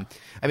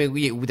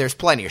there's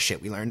plenty of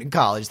shit we learned in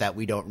college that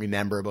we don't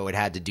remember, but it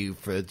had to do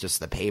for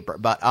just the paper.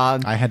 But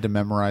I had to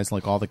memorize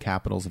like all the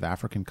capitals of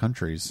African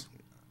countries.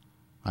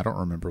 I don't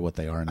remember what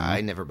they are now.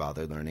 I never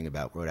bothered learning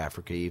about what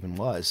Africa even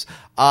was.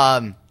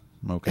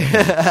 Okay.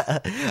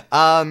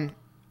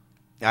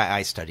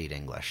 I studied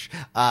English.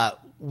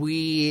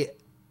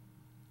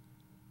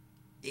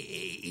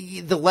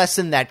 The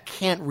lesson that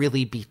can't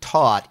really be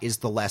taught is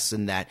the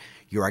lesson that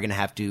you are going to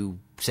have to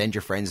send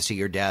your friends to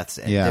your deaths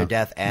and their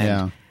death.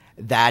 And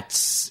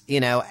that's,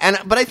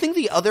 but I think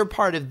the other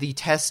part of the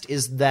test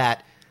is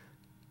that,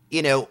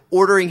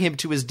 ordering him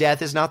to his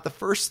death is not the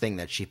first thing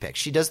that she picks.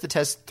 She does the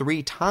test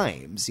 3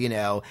 times,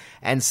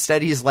 and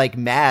studies like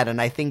mad.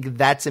 And I think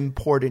that's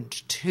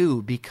important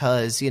too,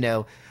 because,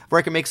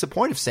 Riker makes a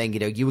point of saying,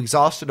 you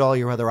exhausted all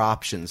your other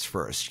options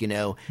first,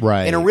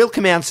 Right. In a real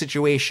command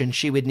situation,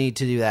 she would need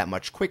to do that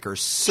much quicker,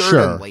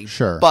 certainly.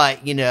 Sure.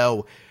 But,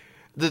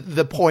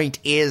 the point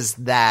is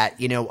that,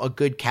 a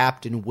good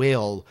captain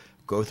will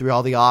go through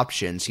all the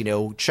options,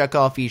 check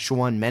off each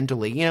one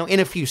mentally, in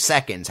a few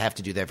seconds, have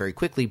to do that very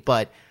quickly.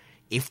 But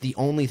if the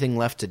only thing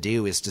left to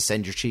do is to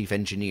send your chief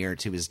engineer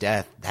to his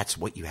death, that's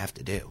what you have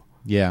to do.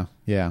 Yeah,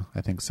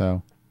 I think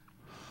so.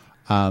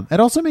 It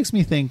also makes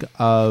me think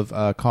of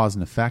Cause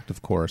and Effect,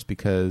 of course,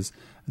 because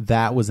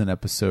that was an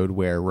episode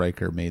where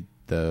Riker made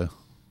the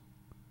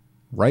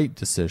right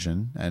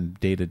decision and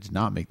Data did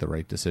not make the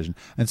right decision.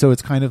 And so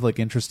it's kind of like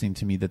interesting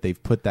to me that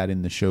they've put that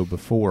in the show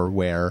before,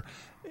 where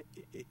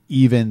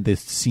even the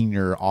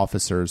senior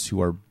officers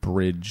who are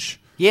bridge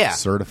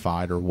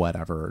certified or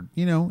whatever,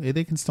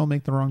 they can still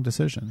make the wrong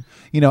decision.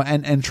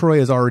 And Troy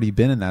has already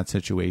been in that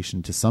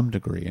situation to some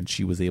degree, and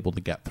she was able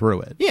to get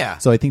through it. Yeah.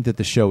 So I think that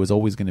the show is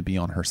always going to be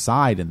on her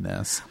side in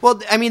this. Well,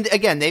 I mean,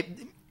 again,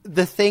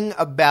 the thing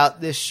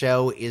about this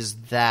show is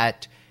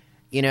that,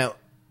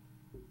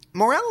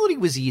 morality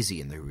was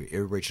easy in the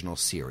original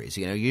series.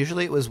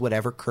 Usually it was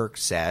whatever Kirk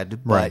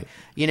said, but, right.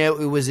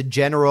 It was a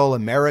general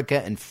America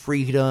and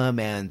freedom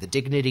and the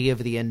dignity of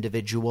the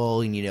individual.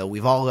 And,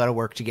 we've all got to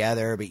work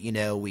together, but,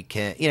 we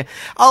can't,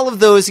 all of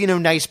those,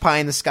 nice pie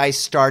in the sky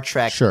Star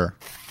Trek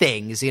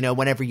things,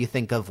 whenever you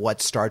think of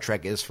what Star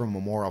Trek is from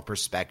a moral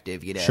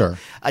perspective,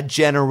 a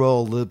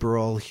general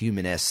liberal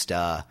humanist,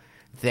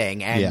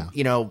 thing.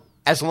 And,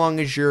 as long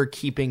as you're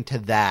keeping to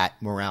that,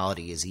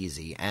 morality is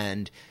easy.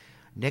 And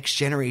Next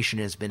Generation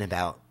has been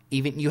about,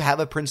 even you have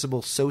a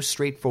principle so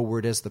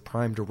straightforward as the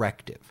Prime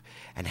Directive.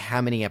 And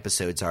how many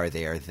episodes are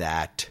there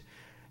that,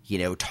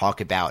 talk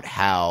about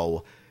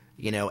how,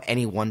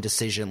 any one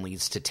decision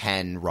leads to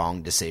 10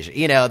 wrong decisions.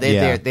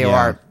 There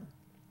are.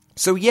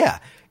 So,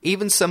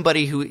 even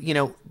somebody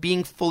who,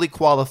 being fully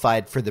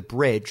qualified for the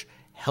bridge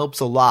helps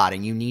a lot.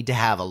 And you need to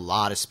have a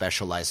lot of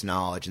specialized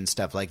knowledge and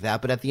stuff like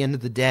that. But at the end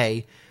of the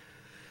day,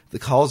 the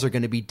calls are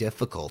going to be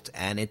difficult.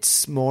 And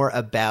it's more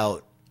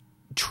about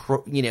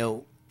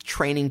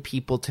training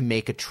people to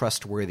make a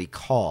trustworthy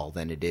call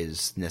than it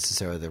is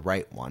necessarily the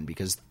right one,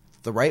 because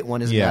the right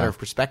one is a matter of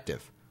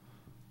perspective.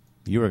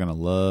 You are going to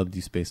love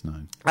Deep Space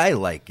Nine. I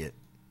like it.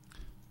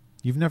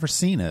 You've never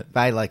seen it.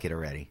 I like it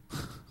already.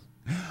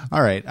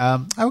 All right.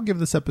 I will give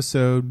this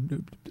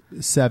episode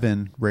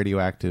 7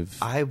 radioactive.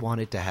 I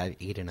wanted to have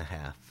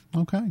 8.5.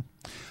 Okay.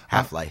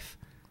 Half-Life.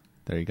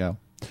 There you go.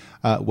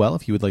 Well,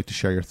 if you would like to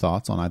share your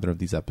thoughts on either of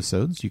these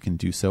episodes, you can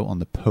do so on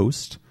the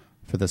post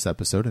for this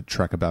episode at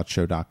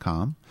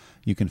trekaboutshow.com.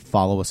 You can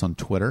follow us on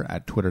Twitter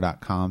at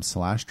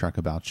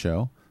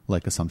twitter.com/trekaboutshow.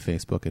 Like us on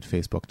Facebook at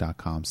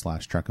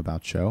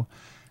facebook.com/trekaboutshow.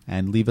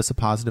 And leave us a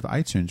positive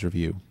iTunes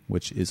review,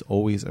 which is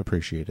always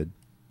appreciated.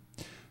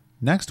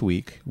 Next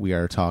week, we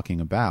are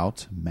talking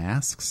about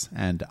Masks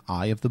and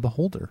Eye of the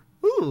Beholder.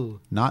 Ooh.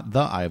 Not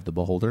The Eye of the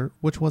Beholder,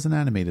 which was an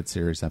animated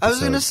series episode. I was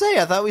going to say,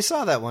 I thought we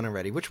saw that one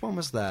already. Which one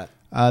was that?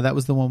 That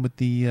was the one with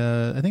the,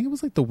 I think it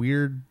was like the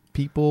weird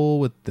people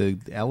with the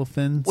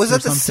elephants. Was or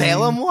that the something.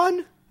 Salem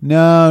one?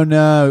 No,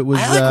 it was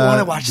want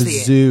to watch the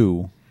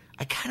zoo.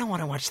 I kind of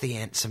want to watch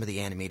some of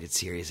the animated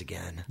series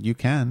again. You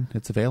can.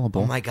 It's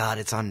available. Oh my God,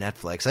 it's on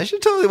Netflix. I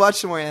should totally watch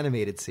some more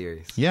animated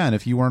series. Yeah, and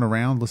if you weren't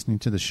around listening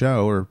to the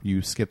show, or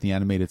you skipped the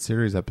animated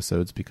series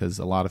episodes, because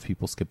a lot of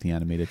people skip the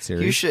animated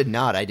series. You should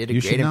not. I did a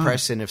You great should not.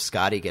 impression of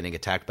Scotty getting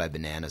attacked by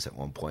bananas at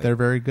one point. They're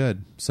very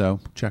good, so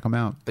check them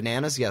out.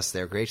 Bananas, yes,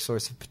 they're a great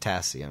source of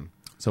potassium.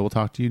 So we'll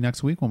talk to you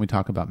next week when we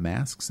talk about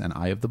Masks and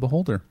Eye of the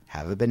Beholder.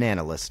 Have a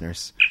banana,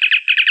 listeners.